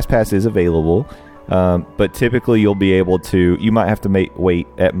for it. Fast Pass is available, but typically you'll be able to. You might have to wait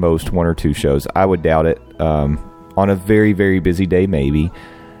at most 1 or 2 shows. I would doubt it. On a very, very busy day, maybe.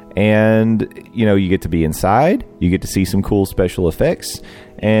 And you get to be inside. You get to see some cool special effects.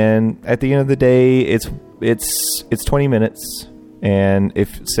 And at the end of the day, it's 20 minutes. And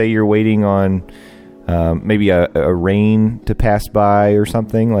if say you're waiting on maybe a rain to pass by or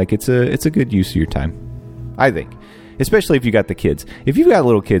something, like it's a good use of your time, I think, especially if you got the kids. If you've got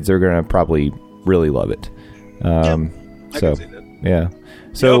little kids, they're going to probably really love it. I can see that. Yeah.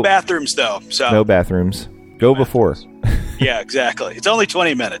 So no bathrooms though. So no bathrooms. Go before. Yeah, exactly. It's only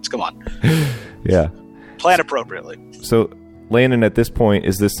 20 minutes. Come on. Yeah. Plan appropriately. So Landon, at this point,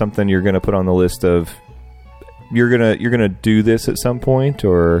 is this something you're going to put on the list of? You're gonna do this at some point,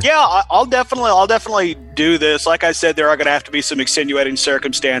 or I'll definitely do this. Like I said, there are gonna have to be some extenuating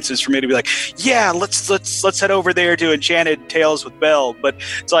circumstances for me to be like, yeah, let's head over there to Enchanted Tales with Belle. But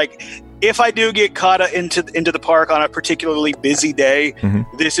it's like, if I do get caught into the park on a particularly busy day,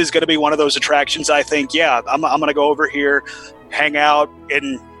 this is gonna be one of those attractions. I think, I'm gonna go over here, hang out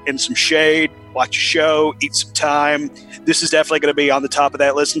in some shade, watch a show, eat some time. This is definitely gonna be on the top of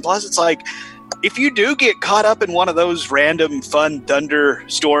that list. And plus, it's like, if you do get caught up in one of those random fun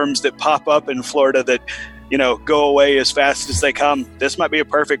thunderstorms that pop up in Florida that, go away as fast as they come, this might be a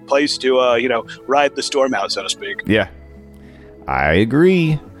perfect place to, ride the storm out, so to speak. Yeah, I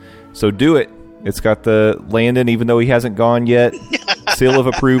agree. So do it. It's got the Landon, even though he hasn't gone yet, seal of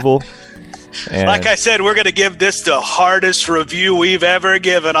approval. And like I said, we're going to give this the hardest review we've ever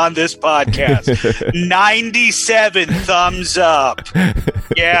given on this podcast. 97 thumbs up.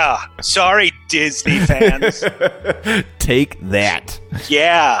 Yeah. Sorry, Disney fans. Take that.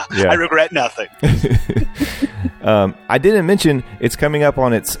 Yeah. I regret nothing. I didn't mention it's coming up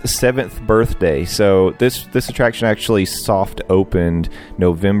on its 7th birthday. So this attraction actually soft opened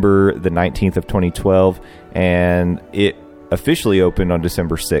November the 19th of 2012, and it officially opened on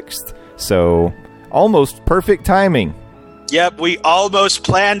December 6th. So almost perfect timing. Yep, we almost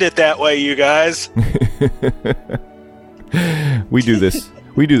planned it that way, you guys. We do this.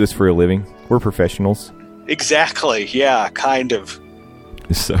 We do this for a living. We're professionals. Exactly. Yeah, kind of.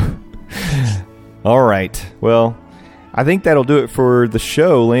 So, all right. Well, I think that'll do it for the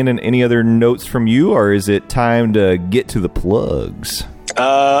show. Landon, any other notes from you, or is it time to get to the plugs?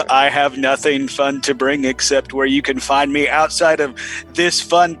 I have nothing fun to bring except where you can find me outside of this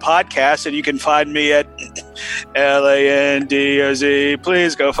fun podcast, and you can find me at LANDOZ.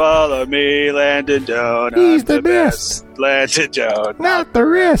 Please go follow me, Landon Doan. He's the best. Landon Doan. Not the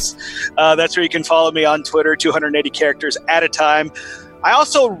rest. That's where you can follow me on Twitter, 280 characters at a time. I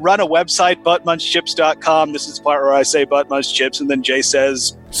also run a website, buttmunchchips.com. This is the part where I say buttmunchchips, and then Jay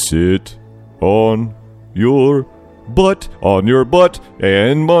says, sit on your butt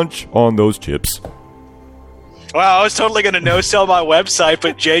and munch on those chips. Wow, I was totally going to no-sell my website,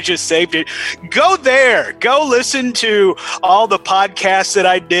 but Jay just saved it. Go there. Go listen to all the podcasts that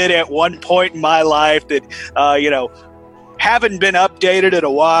I did at one point in my life that, haven't been updated in a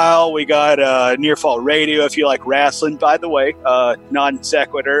while. We got Near Fall Radio if you like wrestling. By the way, non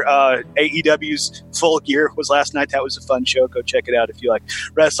sequitur, AEW's Full Gear was last night. That was a fun show. Go check it out if you like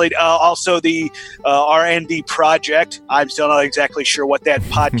wrestling. Also, the R&D Project. I'm still not exactly sure what that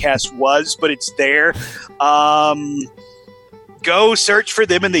podcast was, but it's there. go search for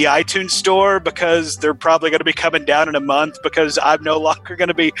them in the iTunes store, because they're probably going to be coming down in a month, because I'm no longer going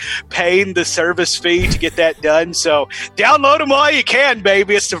to be paying the service fee to get that done. So download them while you can,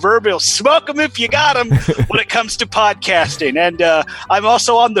 baby. It's the proverbial smoke them if you got them when it comes to podcasting. And I'm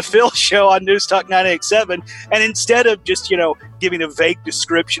also on the Phil Show on News Talk 987. And instead of just, giving a vague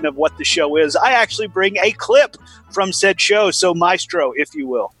description of what the show is, I actually bring a clip from said show. So maestro, if you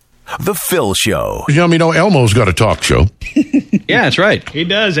will. The Phil Show. Elmo's got a talk show. Yeah, that's right. He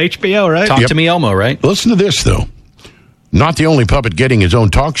does. HBO, right? Talk to me, Elmo, right? Listen to this, though. Not the only puppet getting his own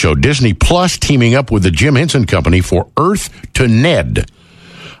talk show. Disney Plus teaming up with the Jim Henson Company for Earth to Ned,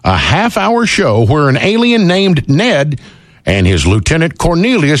 a half-hour show where an alien named Ned and his lieutenant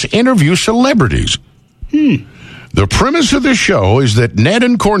Cornelius interview celebrities. The premise of the show is that Ned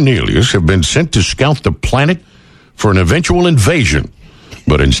and Cornelius have been sent to scout the planet for an eventual invasion.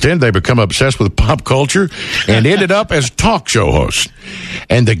 But instead, they become obsessed with pop culture and ended up as talk show hosts.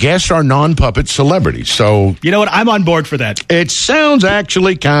 And the guests are non-puppet celebrities. So, you know what? I'm on board for that. It sounds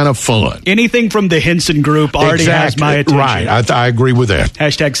actually kind of fun. Anything from the Henson Group already has my attention. Right. I agree with that.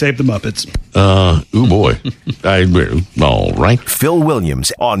 Hashtag save the Muppets. Oh, boy. All right. Phil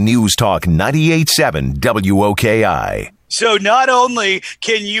Williams on News Talk 98.7 WOKI. So not only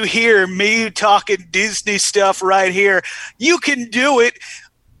can you hear me talking Disney stuff right here, you can do it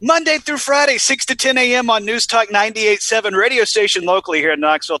Monday through Friday, 6 to 10 a.m. on News Talk 98.7, radio station locally here in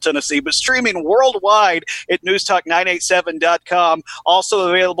Knoxville, Tennessee, but streaming worldwide at newstalk987.com. Also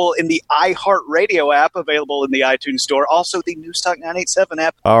available in the iHeartRadio app, available in the iTunes store. Also the News Talk 987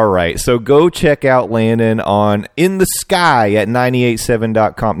 app. All right, so go check out Landon on In the Sky at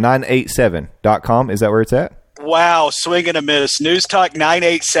 987.com. 987.com, is that where it's at? Wow, swing and a miss.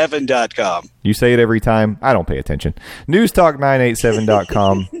 Newstalk987.com. You say it every time. I don't pay attention.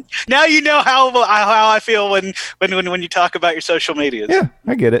 Newstalk987.com. Now you know how I feel when you talk about your social medias. Yeah,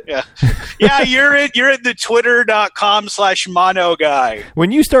 I get it. Yeah, you're at the twitter.com/mono guy.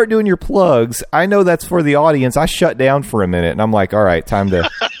 When you start doing your plugs, I know that's for the audience. I shut down for a minute, and I'm like, all right, time to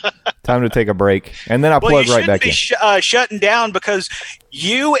take a break. And then I plug right back in. Shutting down because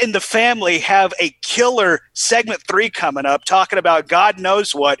you and the family have a killer segment 3 coming up, talking about God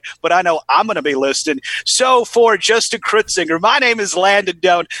knows what, but I know I'm going to be listening. So for Justin Krutzinger, my name is Landon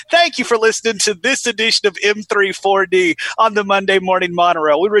Doan. Thank you for listening to this edition of M34D on the Monday Morning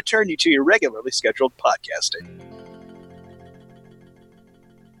Monorail. We return you to your regularly scheduled podcasting.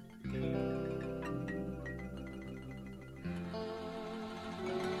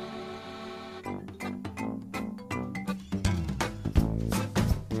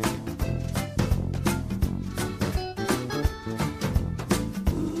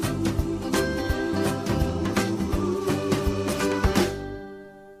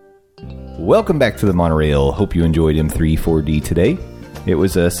 Welcome back to the Monorail. Hope you enjoyed M34D today. It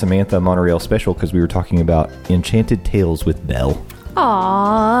was a Samantha Monorail special because we were talking about Enchanted Tales with Belle.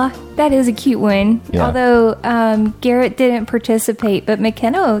 Aw, that is a cute one. Yeah. Although Garrett didn't participate, but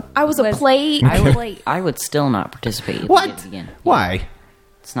McKenna was a plate. I would still not participate. What? Again. Why?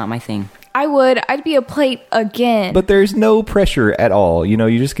 It's not my thing. I'd be a plate again. But there's no pressure at all. You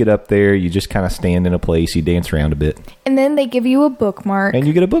just get up there, you just kind of stand in a place, you dance around a bit. And then they give you a bookmark. And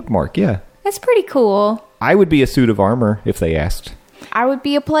you get a bookmark, yeah. That's pretty cool. I would be a suit of armor if they asked. I would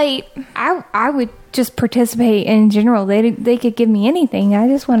be a plate. I would just participate in general. They could give me anything. I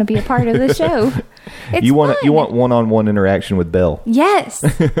just want to be a part of the show. It's you want fun. one-on-one interaction with Belle. Yes.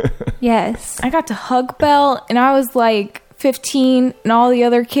 Yes. I got to hug Belle, and I was like 15, and all the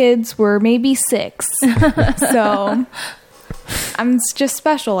other kids were maybe 6. So I'm just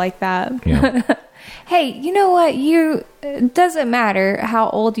special like that. Yeah. Hey, you know what? It doesn't matter how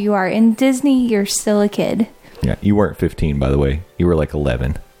old you are. In Disney, you're still a kid. Yeah, you weren't 15, by the way. You were like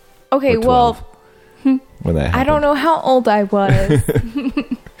 11. Okay, well, when that happened. I don't know how old I was.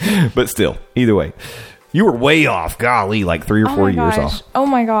 But still, either way. You were way off. Golly, like 3 or 4 years off. Oh,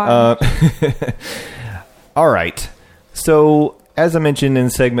 my gosh. All right. So, as I mentioned in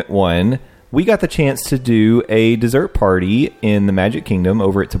segment 1, we got the chance to do a dessert party in the Magic Kingdom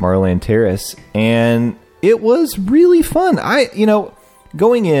over at Tomorrowland Terrace, and it was really fun.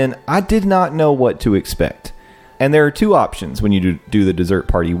 Going in, I did not know what to expect. And there are 2 options when you do the dessert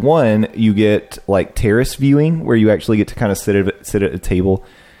party. One, you get like terrace viewing, where you actually get to kind of sit at a table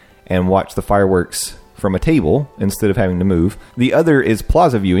and watch the fireworks from a table instead of having to move. The other is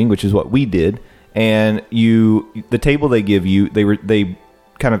plaza viewing, which is what we did. And the table they give you, they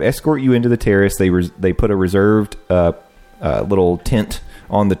kind of escort you into the terrace. They put a reserved little tent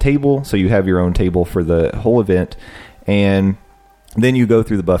on the table, so you have your own table for the whole event. And Then you go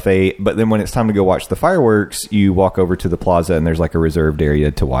through the buffet, but then when it's time to go watch the fireworks, you walk over to the plaza and there's like a reserved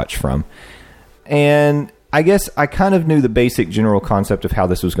area to watch from. And I guess I kind of knew the basic general concept of how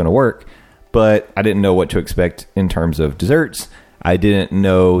this was going to work, but I didn't know what to expect in terms of desserts. I didn't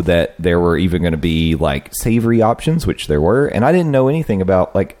know that there were even going to be like savory options, which there were. And I didn't know anything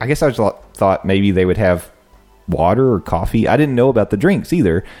about, like, I guess I just thought maybe they would have water or coffee. I didn't know about the drinks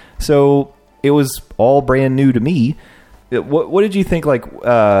either. So it was all brand new to me. What did you think, like,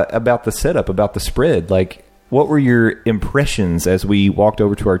 about the setup, about the spread? Like, what were your impressions as we walked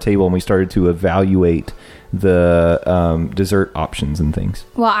over to our table and we started to evaluate the dessert options and things?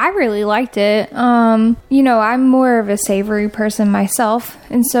 Well, I really liked it. I'm more of a savory person myself,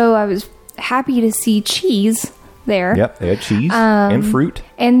 and so I was happy to see cheese there. Yep, they had cheese and fruit.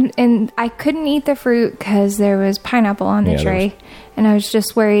 And I couldn't eat the fruit because there was pineapple on the tray. And I was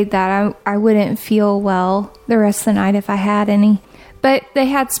just worried that I wouldn't feel well the rest of the night if I had any. But they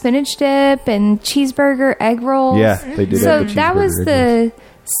had spinach dip and cheeseburger egg rolls. Yeah, they did. So that was the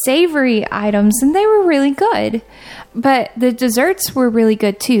savory items, and they were really good. But the desserts were really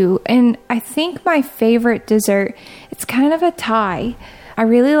good too. And I think my favorite dessert, it's kind of a tie. I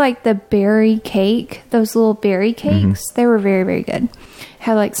really like the berry cake, those little berry cakes. They were very, very good.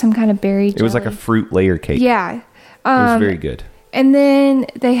 Had like some kind of berry jelly. It was like a fruit layer cake. Yeah. It was very good. And then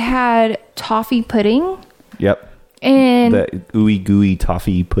they had toffee pudding. Yep. And the ooey gooey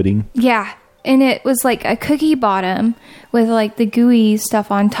toffee pudding. Yeah. And it was like a cookie bottom with like the gooey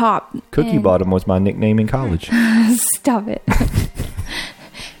stuff on top. Cookie bottom was my nickname in college. Stop it.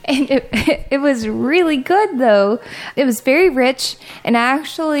 And it was really good though. It was very rich, and I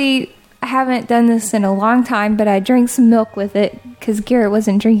haven't done this in a long time, but I drank some milk with it because Garrett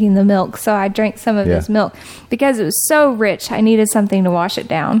wasn't drinking the milk, so I drank some of his milk because it was so rich. I needed something to wash it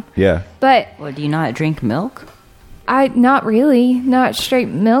down. Yeah. But well, do you not drink milk? Not really. Not straight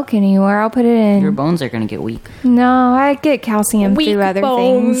milk anymore. I'll put it in. Your bones are going to get weak. No, I get calcium through other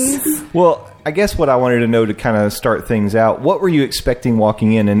things. Well, I guess what I wanted to know to kind of start things out, what were you expecting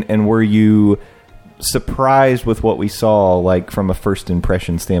walking in, and were you surprised with what we saw, like from a first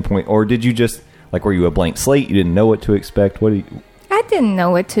impression standpoint, or did you just, like, were you a blank slate? You didn't know what to expect? I didn't know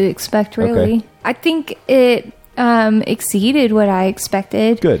what to expect, really. Okay. I think it exceeded what I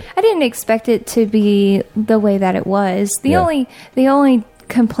expected. Good. I didn't expect it to be the way that it was. The only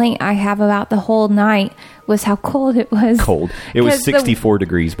complaint I have about the whole night was how cold it was. Cold. It was 64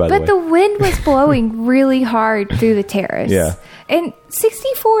 degrees, by the way. But the wind was blowing really hard through the terrace. Yeah. And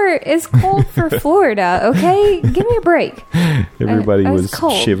 64 is cold for Florida, okay? Give me a break. Everybody was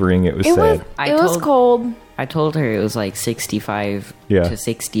shivering. It was sad. It was cold. I told her it was like 65 to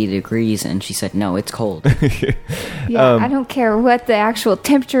 60 degrees, and she said, no, it's cold. I don't care what the actual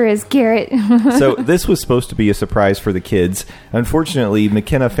temperature is, Garrett. So this was supposed to be a surprise for the kids. Unfortunately,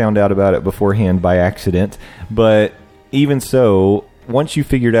 McKenna found out about it beforehand by accident. But even so, once you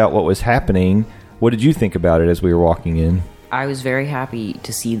figured out what was happening, what did you think about it as we were walking in? I was very happy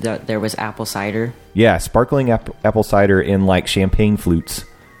to see that there was apple cider. Yeah, sparkling apple cider in like champagne flutes.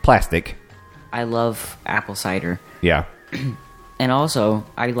 Plastic. I love apple cider. Yeah. And also,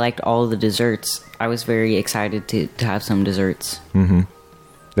 I liked all the desserts. I was very excited to have some desserts. Mm-hmm.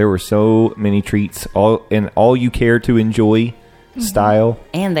 There were so many treats, all you care to enjoy style.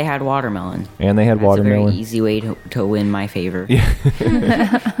 And they had watermelon. That's a very easy way to win my favor.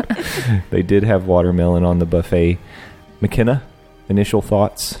 Yeah. They did have watermelon on the buffet. McKenna, initial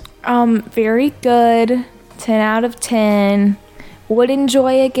thoughts? Very good. 10 out of 10. Would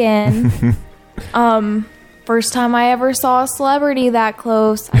enjoy again. First time I ever saw a celebrity that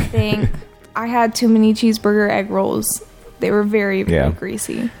close, I think. I had too many cheeseburger egg rolls. They were very, very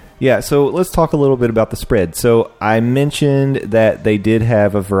greasy. Yeah, so let's talk a little bit about the spread. So I mentioned that they did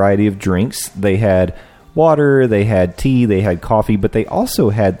have a variety of drinks. They had water, they had tea, they had coffee, but they also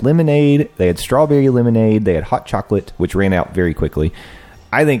had lemonade, they had strawberry lemonade, they had hot chocolate, which ran out very quickly.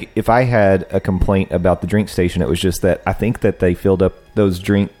 I think if I had a complaint about the drink station, it was just that I think that they filled up those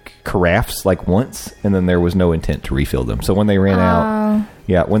drink carafes like once, and then there was no intent to refill them. So when they ran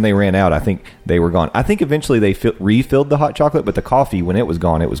out, I think they were gone. I think eventually they refilled the hot chocolate, but the coffee, when it was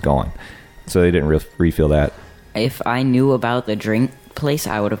gone, it was gone. So they didn't refill that. If I knew about the drink place,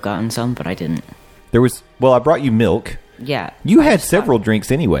 I would have gotten some, but I didn't. I brought you milk. Yeah. You had several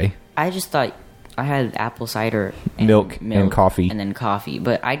drinks anyway. I just thought I had apple cider and milk and coffee. And then coffee.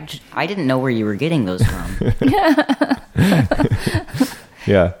 But I didn't know where you were getting those from.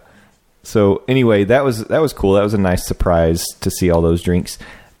 Yeah. So anyway, that was cool. That was a nice surprise to see all those drinks.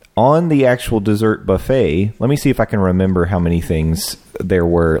 On the actual dessert buffet, let me see if I can remember how many things there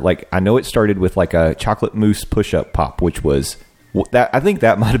were. Like, I know it started with like a chocolate mousse push-up pop, which was I think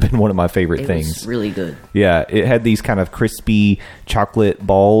that might have been one of my favorite It things. was really good. Yeah, it had these kind of crispy chocolate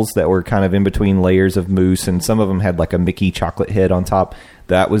balls that were kind of in between layers of mousse, and some of them had like a Mickey chocolate head on top.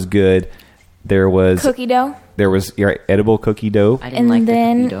 That was good. There was Cookie dough. There was edible cookie dough, I didn't like the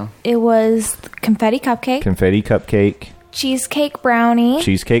cookie dough. It was confetti cupcake, confetti cupcake, cheesecake brownie,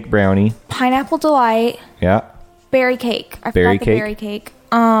 cheesecake brownie. pineapple delight, Yeah. berry cake. I Berry forgot the cake. berry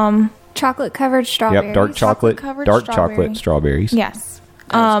cake. Chocolate covered strawberries. Yep, dark chocolate, Chocolate-covered dark strawberry. chocolate strawberries. Yes.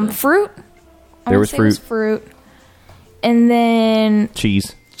 good. Fruit. I There wanna was say it fruit. And then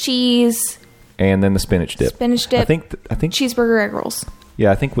Cheese, cheese, and then the spinach dip. spinach dip, I think cheeseburger egg rolls.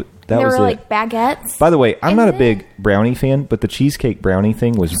 yeah, I think that They was were it. like baguettes. By the way, I'm And not a then- big brownie fan, but the cheesecake brownie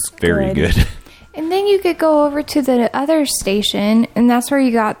thing was very good. good. And then you could go over to the other station, and that's where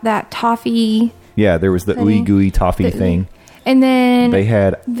you got that toffee. Yeah, there was the ooey Thing. gooey toffee The- thing. And then They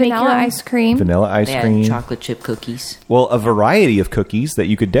had vanilla Make your- ice cream. vanilla ice They had cream. chocolate chip cookies. Well, a variety of cookies that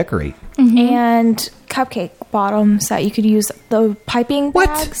you could decorate. And cupcake bottoms that you could use the piping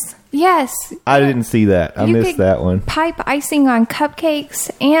bags. Yes. I didn't see that. I You missed could that one. Pipe icing on cupcakes,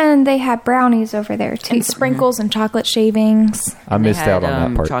 and they had brownies over there too. And sprinkles and chocolate shavings. I They missed had, out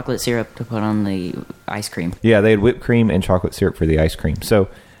on that part. Chocolate syrup to put on the ice cream. Yeah, they had whipped cream and chocolate syrup for the ice cream. So,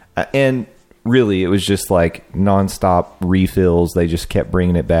 and really, it was just like nonstop refills. They just kept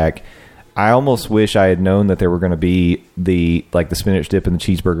bringing it back. I almost wish I had known that there were going to be the spinach dip and the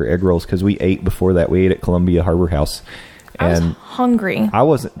cheeseburger egg rolls, because we ate before that. We ate at Columbia Harbor House, I was and hungry. I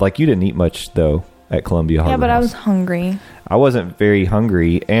wasn't like, you didn't eat much though at Columbia Harbor. Yeah, but House. I was hungry. I wasn't very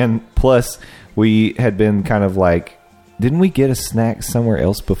hungry, and plus we had been kind of like, didn't we get a snack somewhere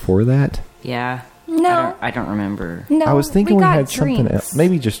else before that? Yeah. No. I don't remember. No, I was thinking we got had something drinks. else.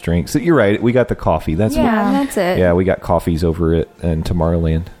 Maybe just drinks. You're right. We got the coffee. That's what, Yeah, that's it. yeah, we got coffees over it in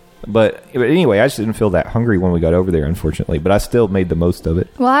Tomorrowland. But anyway, I just didn't feel that hungry when we got over there, unfortunately. But I still made the most of it.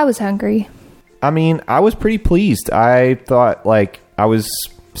 Well, I was hungry. I mean, I was pretty pleased. I thought, like, I was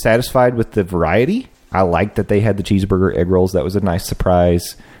satisfied with the variety. I liked that they had the cheeseburger egg rolls. That was a nice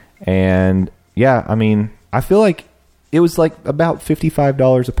surprise. And yeah, I mean, I feel like it was like about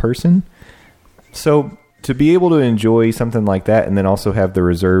 $55 a person. So to be able to enjoy something like that and then also have the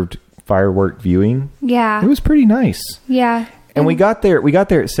reserved firework viewing, Yeah. it was pretty nice. Yeah. And we got there at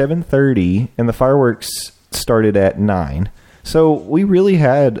 7:30 and the fireworks started at 9. So we really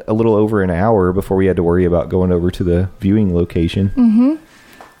had a little over an hour before we had to worry about going over to the viewing location. Mm-hmm.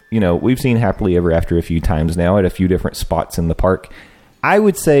 You know, we've seen Happily Ever After a few times now at a few different spots in the park. I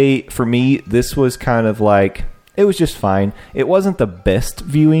would say for me, this was kind of like, it was just fine. It wasn't the best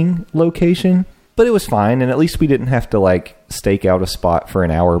viewing location, but it was fine. And at least we didn't have to like stake out a spot for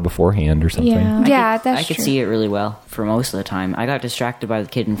an hour beforehand or something. Yeah. Yeah, I that's could true. see it really well for most of the time. I got distracted by the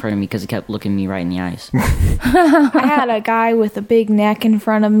kid in front of me because he kept looking me right in the eyes. I had a guy with a big neck in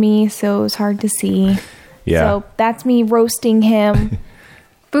front of me, so it was hard to see. Yeah. So that's me roasting him.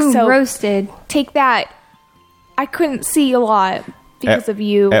 Boom, So- roasted. Take that. I couldn't see a lot because of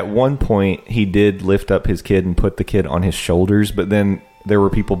you. At one point, he did lift up his kid and put the kid on his shoulders, but then there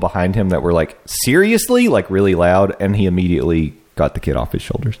were people behind him that were like, seriously? Like really loud, and he immediately got the kid off his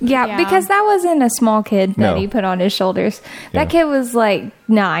shoulders. Yeah, Yeah. because that wasn't a small kid that No. he put on his shoulders. Yeah. That kid was like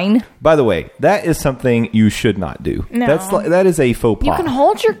 9. By the way, that is something you should not do. No. That is a faux pas. You can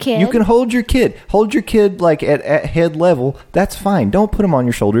hold your kid. You can hold your kid. Hold your kid like at head level. That's fine. Don't put him on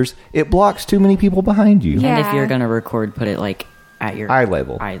your shoulders. It blocks too many people behind you. Yeah. And if you're going to record, put it like at your Eye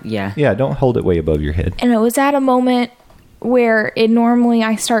level. yeah. Yeah, don't hold it way above your head. And it was at a moment where it normally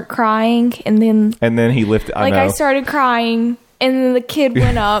I start crying, and then And then he lifted. I started crying, and then the kid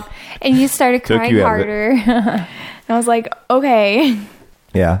went up, And you started Took crying you out of it. harder. and I was like, okay.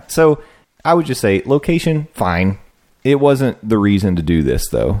 Yeah. So I would just say location, fine. It wasn't the reason to do this,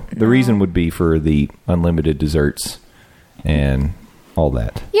 though. The reason would be for the unlimited desserts and all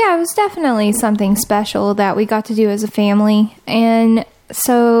that. Yeah, it was definitely something special that we got to do as a family. And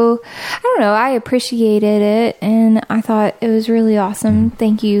so, I don't know, I appreciated it and I thought it was really awesome.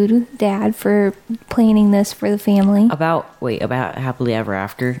 Thank you, Dad, for planning this for the family. About Happily Ever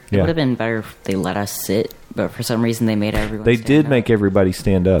After. It Yeah. would have been better if they let us sit, but for some reason they made everyone They stand did up. make everybody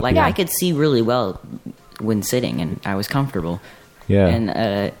stand up. Like yeah. I could see really well when sitting, and I was comfortable. Yeah.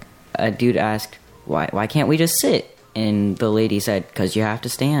 And a dude asked, "Why can't we just sit?" And the lady said, "'Cause you have to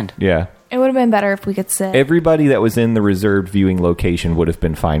stand." Yeah. It would have been better if we could sit. Everybody that was in the reserved viewing location would have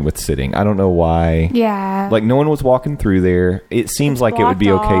been fine with sitting. I don't know why. Yeah. Like, no one was walking through there. It seems like it would be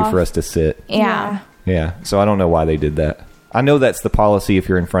blocked okay off. for us to sit. yeah. Yeah. So I don't know why they did that. I know that's the policy if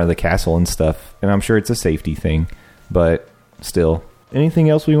you're in front of the castle and stuff, and I'm sure it's a safety thing, but still. Anything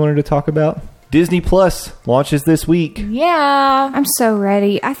else we wanted to talk about? Disney Plus launches this week. Yeah. I'm so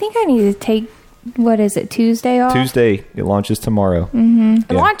ready. I think I need to take, what is it, Tuesday off? Tuesday. It launches tomorrow.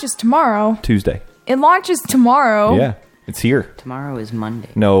 It launches tomorrow. Tuesday. It launches tomorrow. Yeah. It's here. Tomorrow is Monday.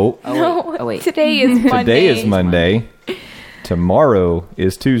 No. Oh, wait. Today is Monday. Today is Monday. Tomorrow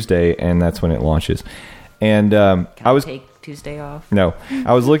is Tuesday, and that's when it launches. And I was take Tuesday off. No,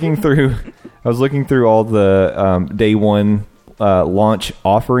 I was looking through. All the day one launch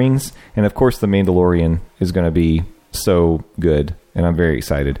offerings, and of course, The Mandalorian is going to be so good, and I'm very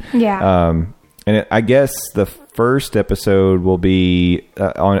excited. Yeah. I guess the first episode will be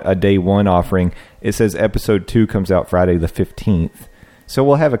on a day one offering. It says episode 2 comes out Friday the 15th. So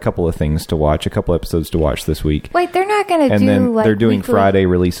we'll have a couple of things to watch, a couple episodes to watch this week. Wait, they're not going to do and then like they're doing weekly... Friday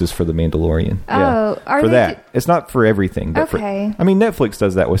releases for The Mandalorian. Oh, yeah. are for they that? It's not for everything. But okay. I mean, Netflix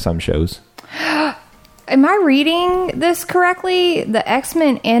does that with some shows. Am I reading this correctly? The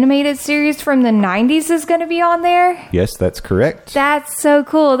X-Men animated series from the 90s is going to be on there? Yes, that's correct. That's so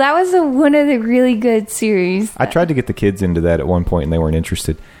cool. That was one of the really good series. I tried to get the kids into that at one point, and they weren't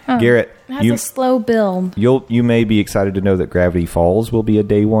interested. Garrett, It has a slow build. You may be excited to know that Gravity Falls will be a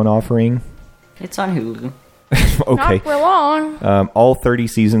day one offering. It's on Hulu. Okay. Not for long. All 30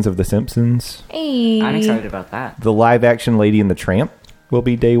 seasons of The Simpsons. Hey. I'm excited about that. The live action Lady and the Tramp will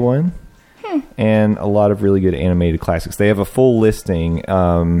be day one. And a lot of really good animated classics. They have a full listing.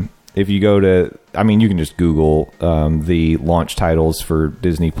 If you go to, I mean, you can just Google the launch titles for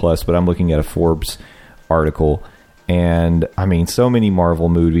Disney Plus, but I'm looking at a Forbes article. And I mean, so many Marvel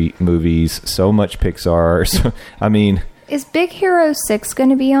movies, so much Pixar. So, I mean, is Big Hero 6 going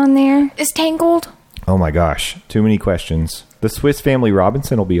to be on there? Is Tangled? Oh my gosh, too many questions. The Swiss Family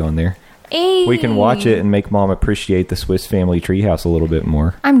Robinson will be on there. Hey. We can watch it and make Mom appreciate the Swiss Family Treehouse a little bit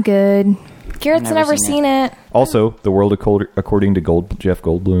more. I'm good. Garrett's never seen it. Also, The World According to Jeff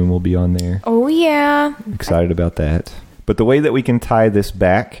Goldblum will be on there. Oh, yeah. Excited about that. But the way that we can tie this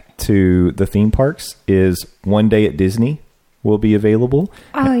back to the theme parks is One Day at Disney will be available.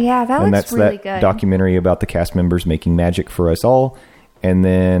 Oh, yeah, that and looks that's really that good. documentary about the cast members making magic for us all. And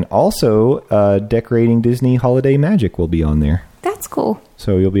then also Decorating Disney Holiday Magic will be on there. That's cool.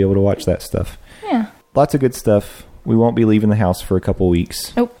 So you'll be able to watch that stuff. Yeah. Lots of good stuff. We won't be leaving the house for a couple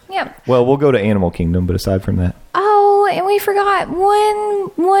weeks. Nope. Yep. Well, we'll go to Animal Kingdom, but aside from that. Oh, and we forgot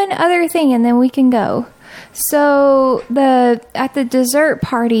one other thing, and then we can go. So at the dessert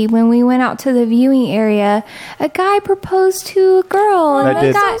party, when we went out to the viewing area, a guy proposed to a girl, and That they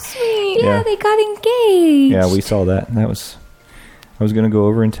did. got So sweet. yeah, they got engaged. Yeah, we saw that. I was going to go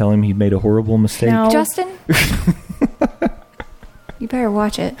over and tell him he'd made a horrible mistake. No. Justin, you better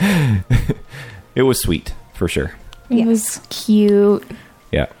watch it. It was sweet, for sure. It was cute.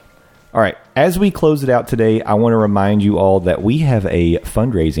 Yeah. All right. As we close it out today, I want to remind you all that we have a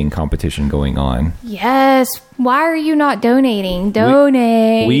fundraising competition going on. Yes. Why are you not donating?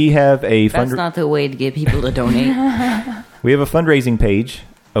 Donate. We have a That's not the way to get people to donate. we have a fundraising page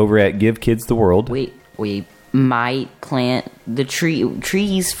over at Give Kids the World. We might plant the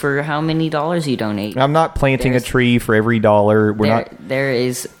trees for how many dollars you donate. I'm not planting a tree for every dollar. There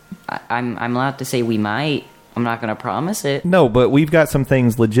is. I'm allowed to say we might. I'm not going to promise it. No, but we've got some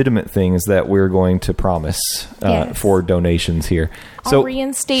things, legitimate things that we're going to promise Yes. for donations here. I'll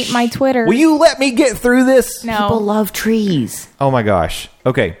reinstate my Twitter. Will you let me get through this? No. People love trees. Oh my gosh.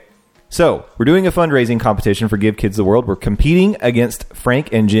 Okay. So, we're doing a fundraising competition for Give Kids the World. We're competing against Frank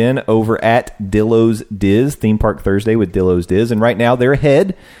and Jen over at Dillo's Diz, Theme Park Thursday with Dillo's Diz. And right now, they're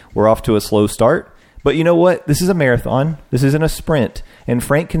ahead. We're off to a slow start. But you know what? This is a marathon. This isn't a sprint. And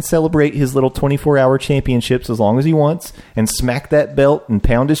Frank can celebrate his little 24-hour championships as long as he wants and smack that belt and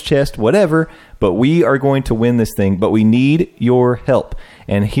pound his chest, whatever. But we are going to win this thing. But we need your help.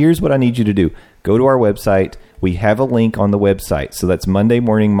 And here's what I need you to do. Go to our website. We have a link on the website. So that's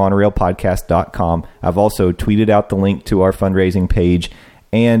MondayMorningMonorailPodcast.com. I've also tweeted out the link to our fundraising page.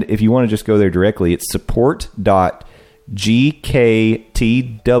 And if you want to just go there directly, it's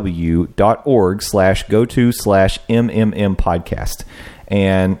support.gktw.org/go-to/MMM podcast.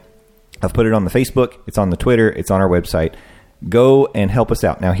 And I've put it on the Facebook. It's on the Twitter. It's on our website. Go and help us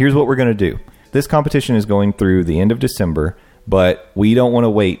out. Now, here's what we're going to do. This competition is going through the end of December, but we don't want to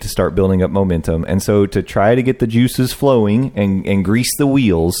wait to start building up momentum. And so to try to get the juices flowing and grease the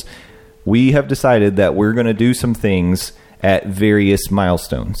wheels, we have decided that we're going to do some things at various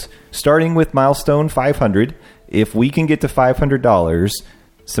milestones. Starting with milestone 500, if we can get to $500,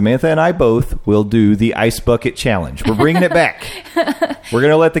 Samantha and I both will do the Ice Bucket Challenge. We're bringing it back. We're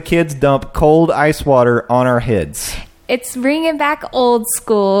going to let the kids dump cold ice water on our heads. It's bringing back old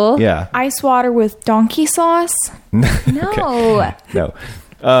school. Yeah. Ice water with donkey sauce? No. No.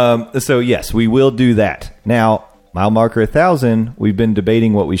 So yes, we will do that. Now, mile marker 1,000, we've been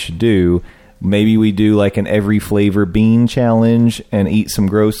debating what we should do. Maybe we do like an every flavor bean challenge and eat some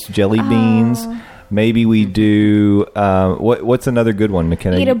gross jelly beans. Maybe we do what's another good one,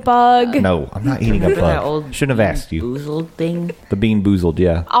 McKenna? Eat a bug. No, I'm not eating a That bug. old Shouldn't have asked you. Boozled thing. The bean boozled,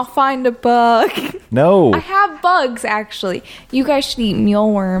 yeah. I'll find a bug. No. I have bugs, actually. You guys should eat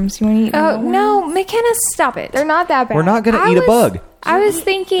mealworms. You want to eat Oh, mealworms? no, McKenna, stop it. They're not that bad. We're not going to eat a bug. I was Did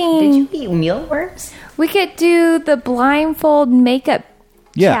thinking you eat mealworms? we could do the blindfold makeup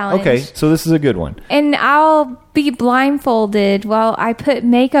Yeah, challenge. okay. So this is a good one. And I'll be blindfolded while I put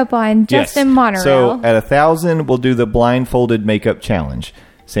makeup on just in Monorail. So at 1,000, we'll do the blindfolded makeup challenge.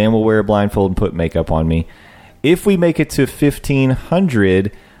 Sam will wear a blindfold and put makeup on me. If we make it to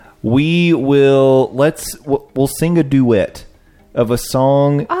 1,500, we'll sing a duet of a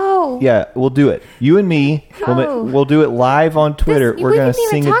song. Oh. Yeah, we'll do it. You and me, we'll do it live on Twitter. This- We're we going to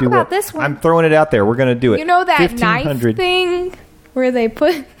didn't even sing a talk duet. about this one. I'm throwing it out there. We're going to do it. You know that 1,500. knife thing where they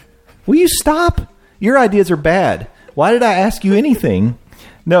put... Will you stop? Your ideas are bad. Why did I ask you anything?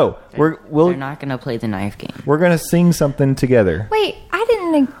 No, They're not going to play the knife game. we're going to sing something together. Wait, I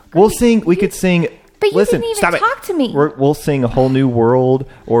didn't agree. We'll sing. We could sing. But you listen, didn't even stop it. talk to me. We'll sing A Whole New World,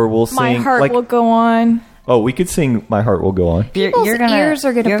 or we'll sing. My heart like, will go on. Oh, we could sing My Heart Will Go On. People's ears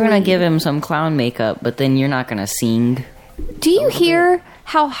are gonna You're gonna bleed. give him some clown makeup, but then you're not gonna sing. Do you hear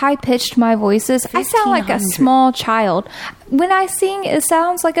how high pitched my voice is? I sound like a 1,500. small child. When I sing, it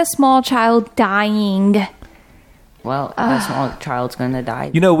sounds like a small child dying. Well, that small child's gonna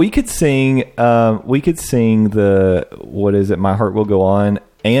die. You know, we could sing. We could sing the what is it? My Heart Will Go On,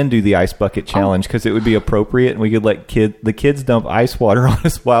 and do the ice bucket challenge because it would be appropriate, and we could let the kids dump ice water on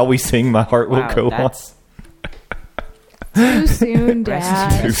us while we sing My Heart Will Wow, Go On. that's Too soon, rest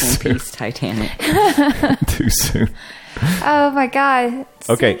Dad. in peace, Titanic. Too soon. Oh my god.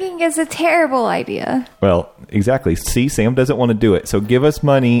 Okay. Singing is a terrible idea. Well, exactly. See, Sam doesn't want to do it. So give us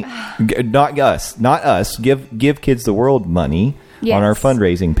money. Not us. Give Kids the World money Yes. on our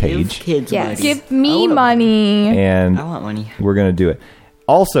fundraising page. Give kids Yes. money. Give me I wanna- money. And I want money. we're going to do it.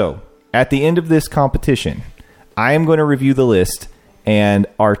 Also, at the end of this competition, I am going to review the list, and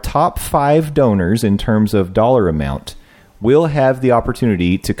our top 5 donors in terms of dollar amount will have the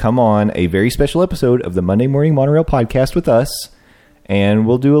opportunity to come on a very special episode of the Monday Morning Monorail podcast with us, and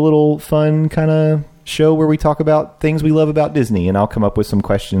we'll do a little fun kind of show where we talk about things we love about Disney, and I'll come up with some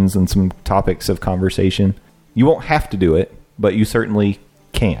questions and some topics of conversation. You won't have to do it, but you certainly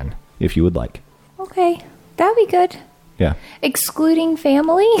can if you would like. Okay. That'd be good. Yeah. Excluding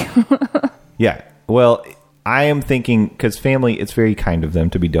family? Yeah. Well, I am thinking, because family, it's very kind of them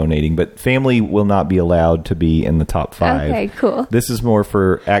to be donating, but family will not be allowed to be in the top 5. Okay, cool. This is more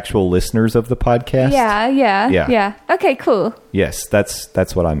for actual listeners of the podcast. Yeah. Okay, cool. Yes,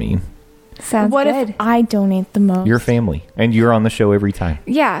 that's what I mean. Sounds What good. if I donate the most? Your family. And you're on the show every time.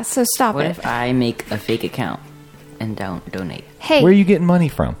 Yeah, so stop What it. if I make a fake account and don't donate? Hey, Where are you getting money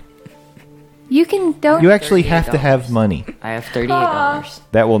from? you can donate. You actually have to $38. have money. I have $38.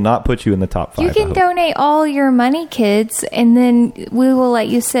 That will not put you in the top 5. You I can hope. donate all your money, kids, and then we will let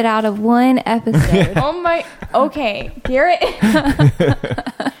you sit out of one episode. Oh my. Okay, Garrett.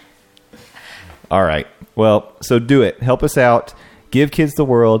 All right. Well, so do it. Help us out. Give Kids the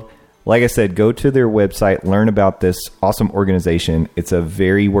World. Like I said, go to their website, learn about this awesome organization. It's a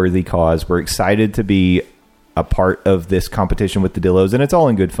very worthy cause. We're excited to be a part of this competition with the Dillos, and it's all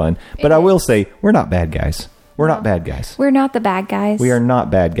in good fun. But I will say, we're not bad guys. We're not bad guys. We're not the bad guys. We are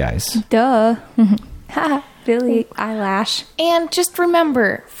not bad guys. Duh. Ha, Billy eyelash. And just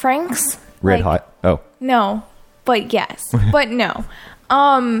remember, Frank's Red like, hot. Oh, No, but yes, but no.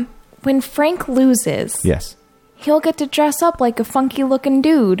 When Frank loses, yes. he'll get to dress up like a funky looking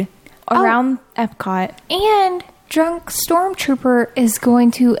dude around Epcot. And Drunk Stormtrooper is going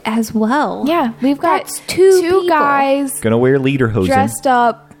to as well. Yeah, we've got That's two people. guys Gonna wear lederhosen dressed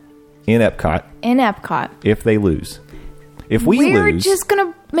up in Epcot in Epcot. if they lose. If we We're lose, just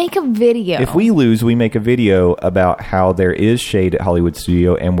gonna make a video. if we lose, we make a video about how there is shade at Hollywood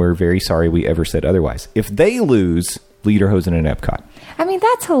Studio, and we're very sorry we ever said otherwise. If they lose, lederhosen in Epcot. I mean,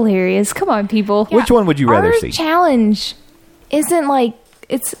 that's hilarious. Come on, people. Which one would you rather Our see? challenge isn't like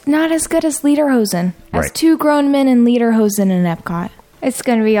it's not as good as Lederhosen. As Right. 2 grown men in Lederhosen in Epcot. It's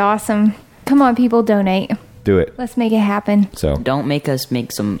going to be awesome. Come on, people, donate. Do it. Let's make it happen. So Don't make us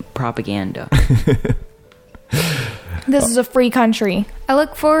make some propaganda. This is a free country. I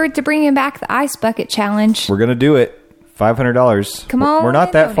look forward to bringing back the Ice Bucket Challenge. we're gonna do it. $500. Come on We're not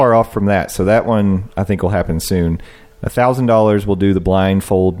and that donate. far off from that, so that one I think will happen soon. $1,000. We'll do the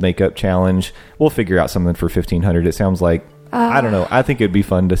blindfold makeup challenge. We'll figure out something for $1,500. It sounds like I don't know. I think it'd be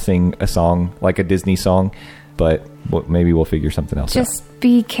fun to sing a song, like a Disney song, but maybe we'll figure something else out. Just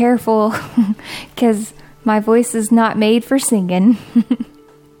be careful, because my voice is not made for singing.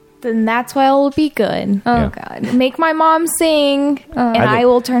 Then that's why it'll be good. Oh, Yeah. God. Make my mom sing, and I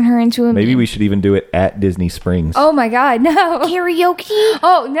will turn her into a Maybe meme. we should even do it at Disney Springs. Oh, my God, no. Karaoke?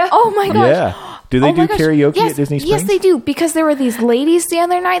 Oh, no. Oh, my gosh. Yeah. Do they Oh my do gosh. karaoke Yes, at Disney Springs? Yes, they do, because there were these ladies the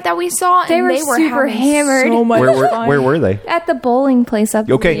other night that we saw, They and were they were super having hammered. so much fun. Where were they? At the bowling place up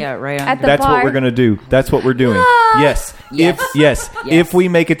Okay. Yeah, right on. At the That's bar. what we're going to do. That's what we're doing. Yes. Yes. If we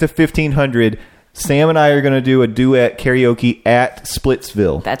make it to 1,500, Sam and I are going to do a duet karaoke at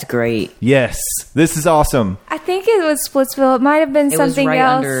Splitsville. That's great. Yes. This is awesome. I think it was Splitsville. It might have been It was something right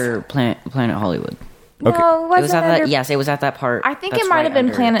else. under Planet Hollywood. No, Okay. it It was wasn't at under... that. Yes, it was at that part. I think That's it might right have been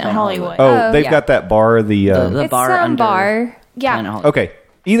under Planet Hollywood. Oh, they've yeah. got that bar, the The It's bar some under bar. Yeah. Planet Hollywood. Okay.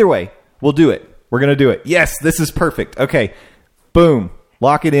 Either way, we'll do it. We're going to do it. Yes, this is perfect. Okay. Boom.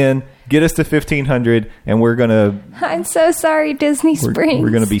 Lock it in. Get us to 1,500, and we're going to I'm so sorry, Disney Springs.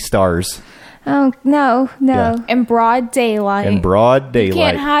 we're going to be stars Oh, no. Yeah. In broad daylight. in broad You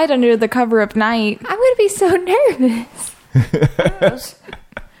daylight. can't hide under the cover of night. I'm going to be so nervous.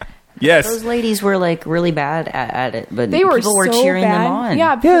 Yes. Those ladies were like really bad at it, but They were people were so cheering bad. them on.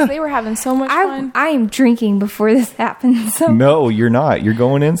 Yeah, because Yeah. they were having so much fun. I am drinking before this happens. So No, you're not. You're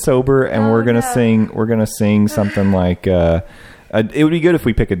going in sober, and we're gonna sing. We're gonna sing something like. It would be good if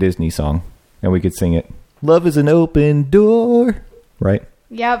we pick a Disney song, and we could sing it. Love is an open door, right?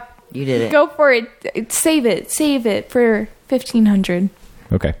 Yep. You did it. Go for it. Save it. Save it for 1,500.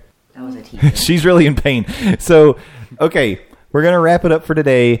 Okay. That was a teaser. She's really in pain. So, okay, we're going to wrap it up for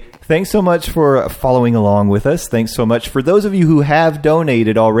today. Thanks so much for following along with us. Thanks so much for those of you who have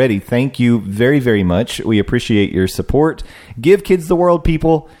donated already. Thank you very, very much. We appreciate your support. Give Kids the World,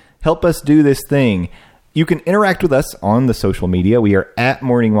 people. Help us do this thing. You can interact with us on the social media. We are at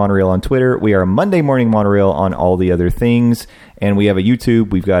Morning Monorail on Twitter. We are Monday Morning Monorail on all the other things. And we have a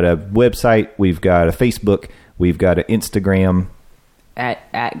YouTube. We've got a website. We've got a Facebook. We've got an Instagram.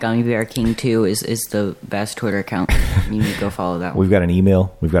 At Gummy Bear King 2 is the best Twitter account. You need to go follow that one. We've got an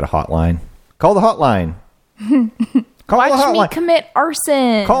email. We've got a hotline. Call the hotline. Call Watch the me hotline. commit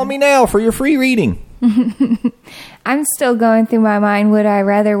arson. Call me now for your free reading. I'm still going through my mind. Would I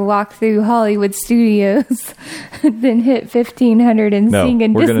rather walk through Hollywood Studios than hit 1,500 and No, sing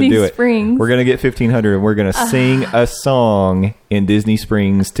in we're going to Disney do it. Springs? We're going to get 1,500 and we're going to sing a song in Disney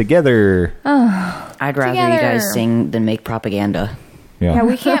Springs together. I'd rather you Together. guys sing than make propaganda. Yeah. Yeah,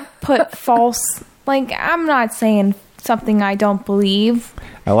 we can't put false. Like, I'm not saying something I don't believe.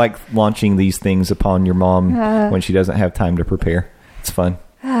 I like launching these things upon your mom when she doesn't have time to prepare. It's fun.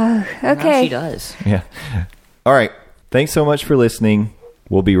 Now Okay. she does. Yeah. All right. Thanks so much for listening.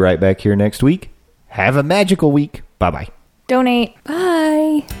 We'll be right back here next week. Have a magical week. Bye-bye. Donate.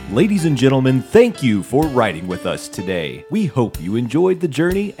 Bye. Ladies and gentlemen, thank you for riding with us today. We hope you enjoyed the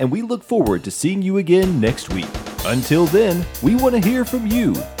journey, and we look forward to seeing you again next week. Until then, we want to hear from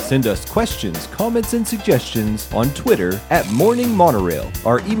you. Send us questions, comments, and suggestions on Twitter at Morning Monorail.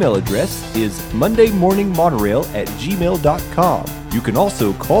 Our email address is mondaymorningmonorail@gmail.com. You can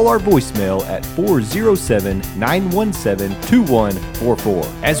also call our voicemail at 407-917-2144.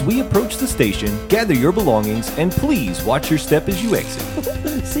 As we approach the station, gather your belongings and please watch your step as you exit.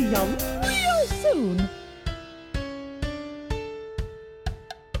 See y'all.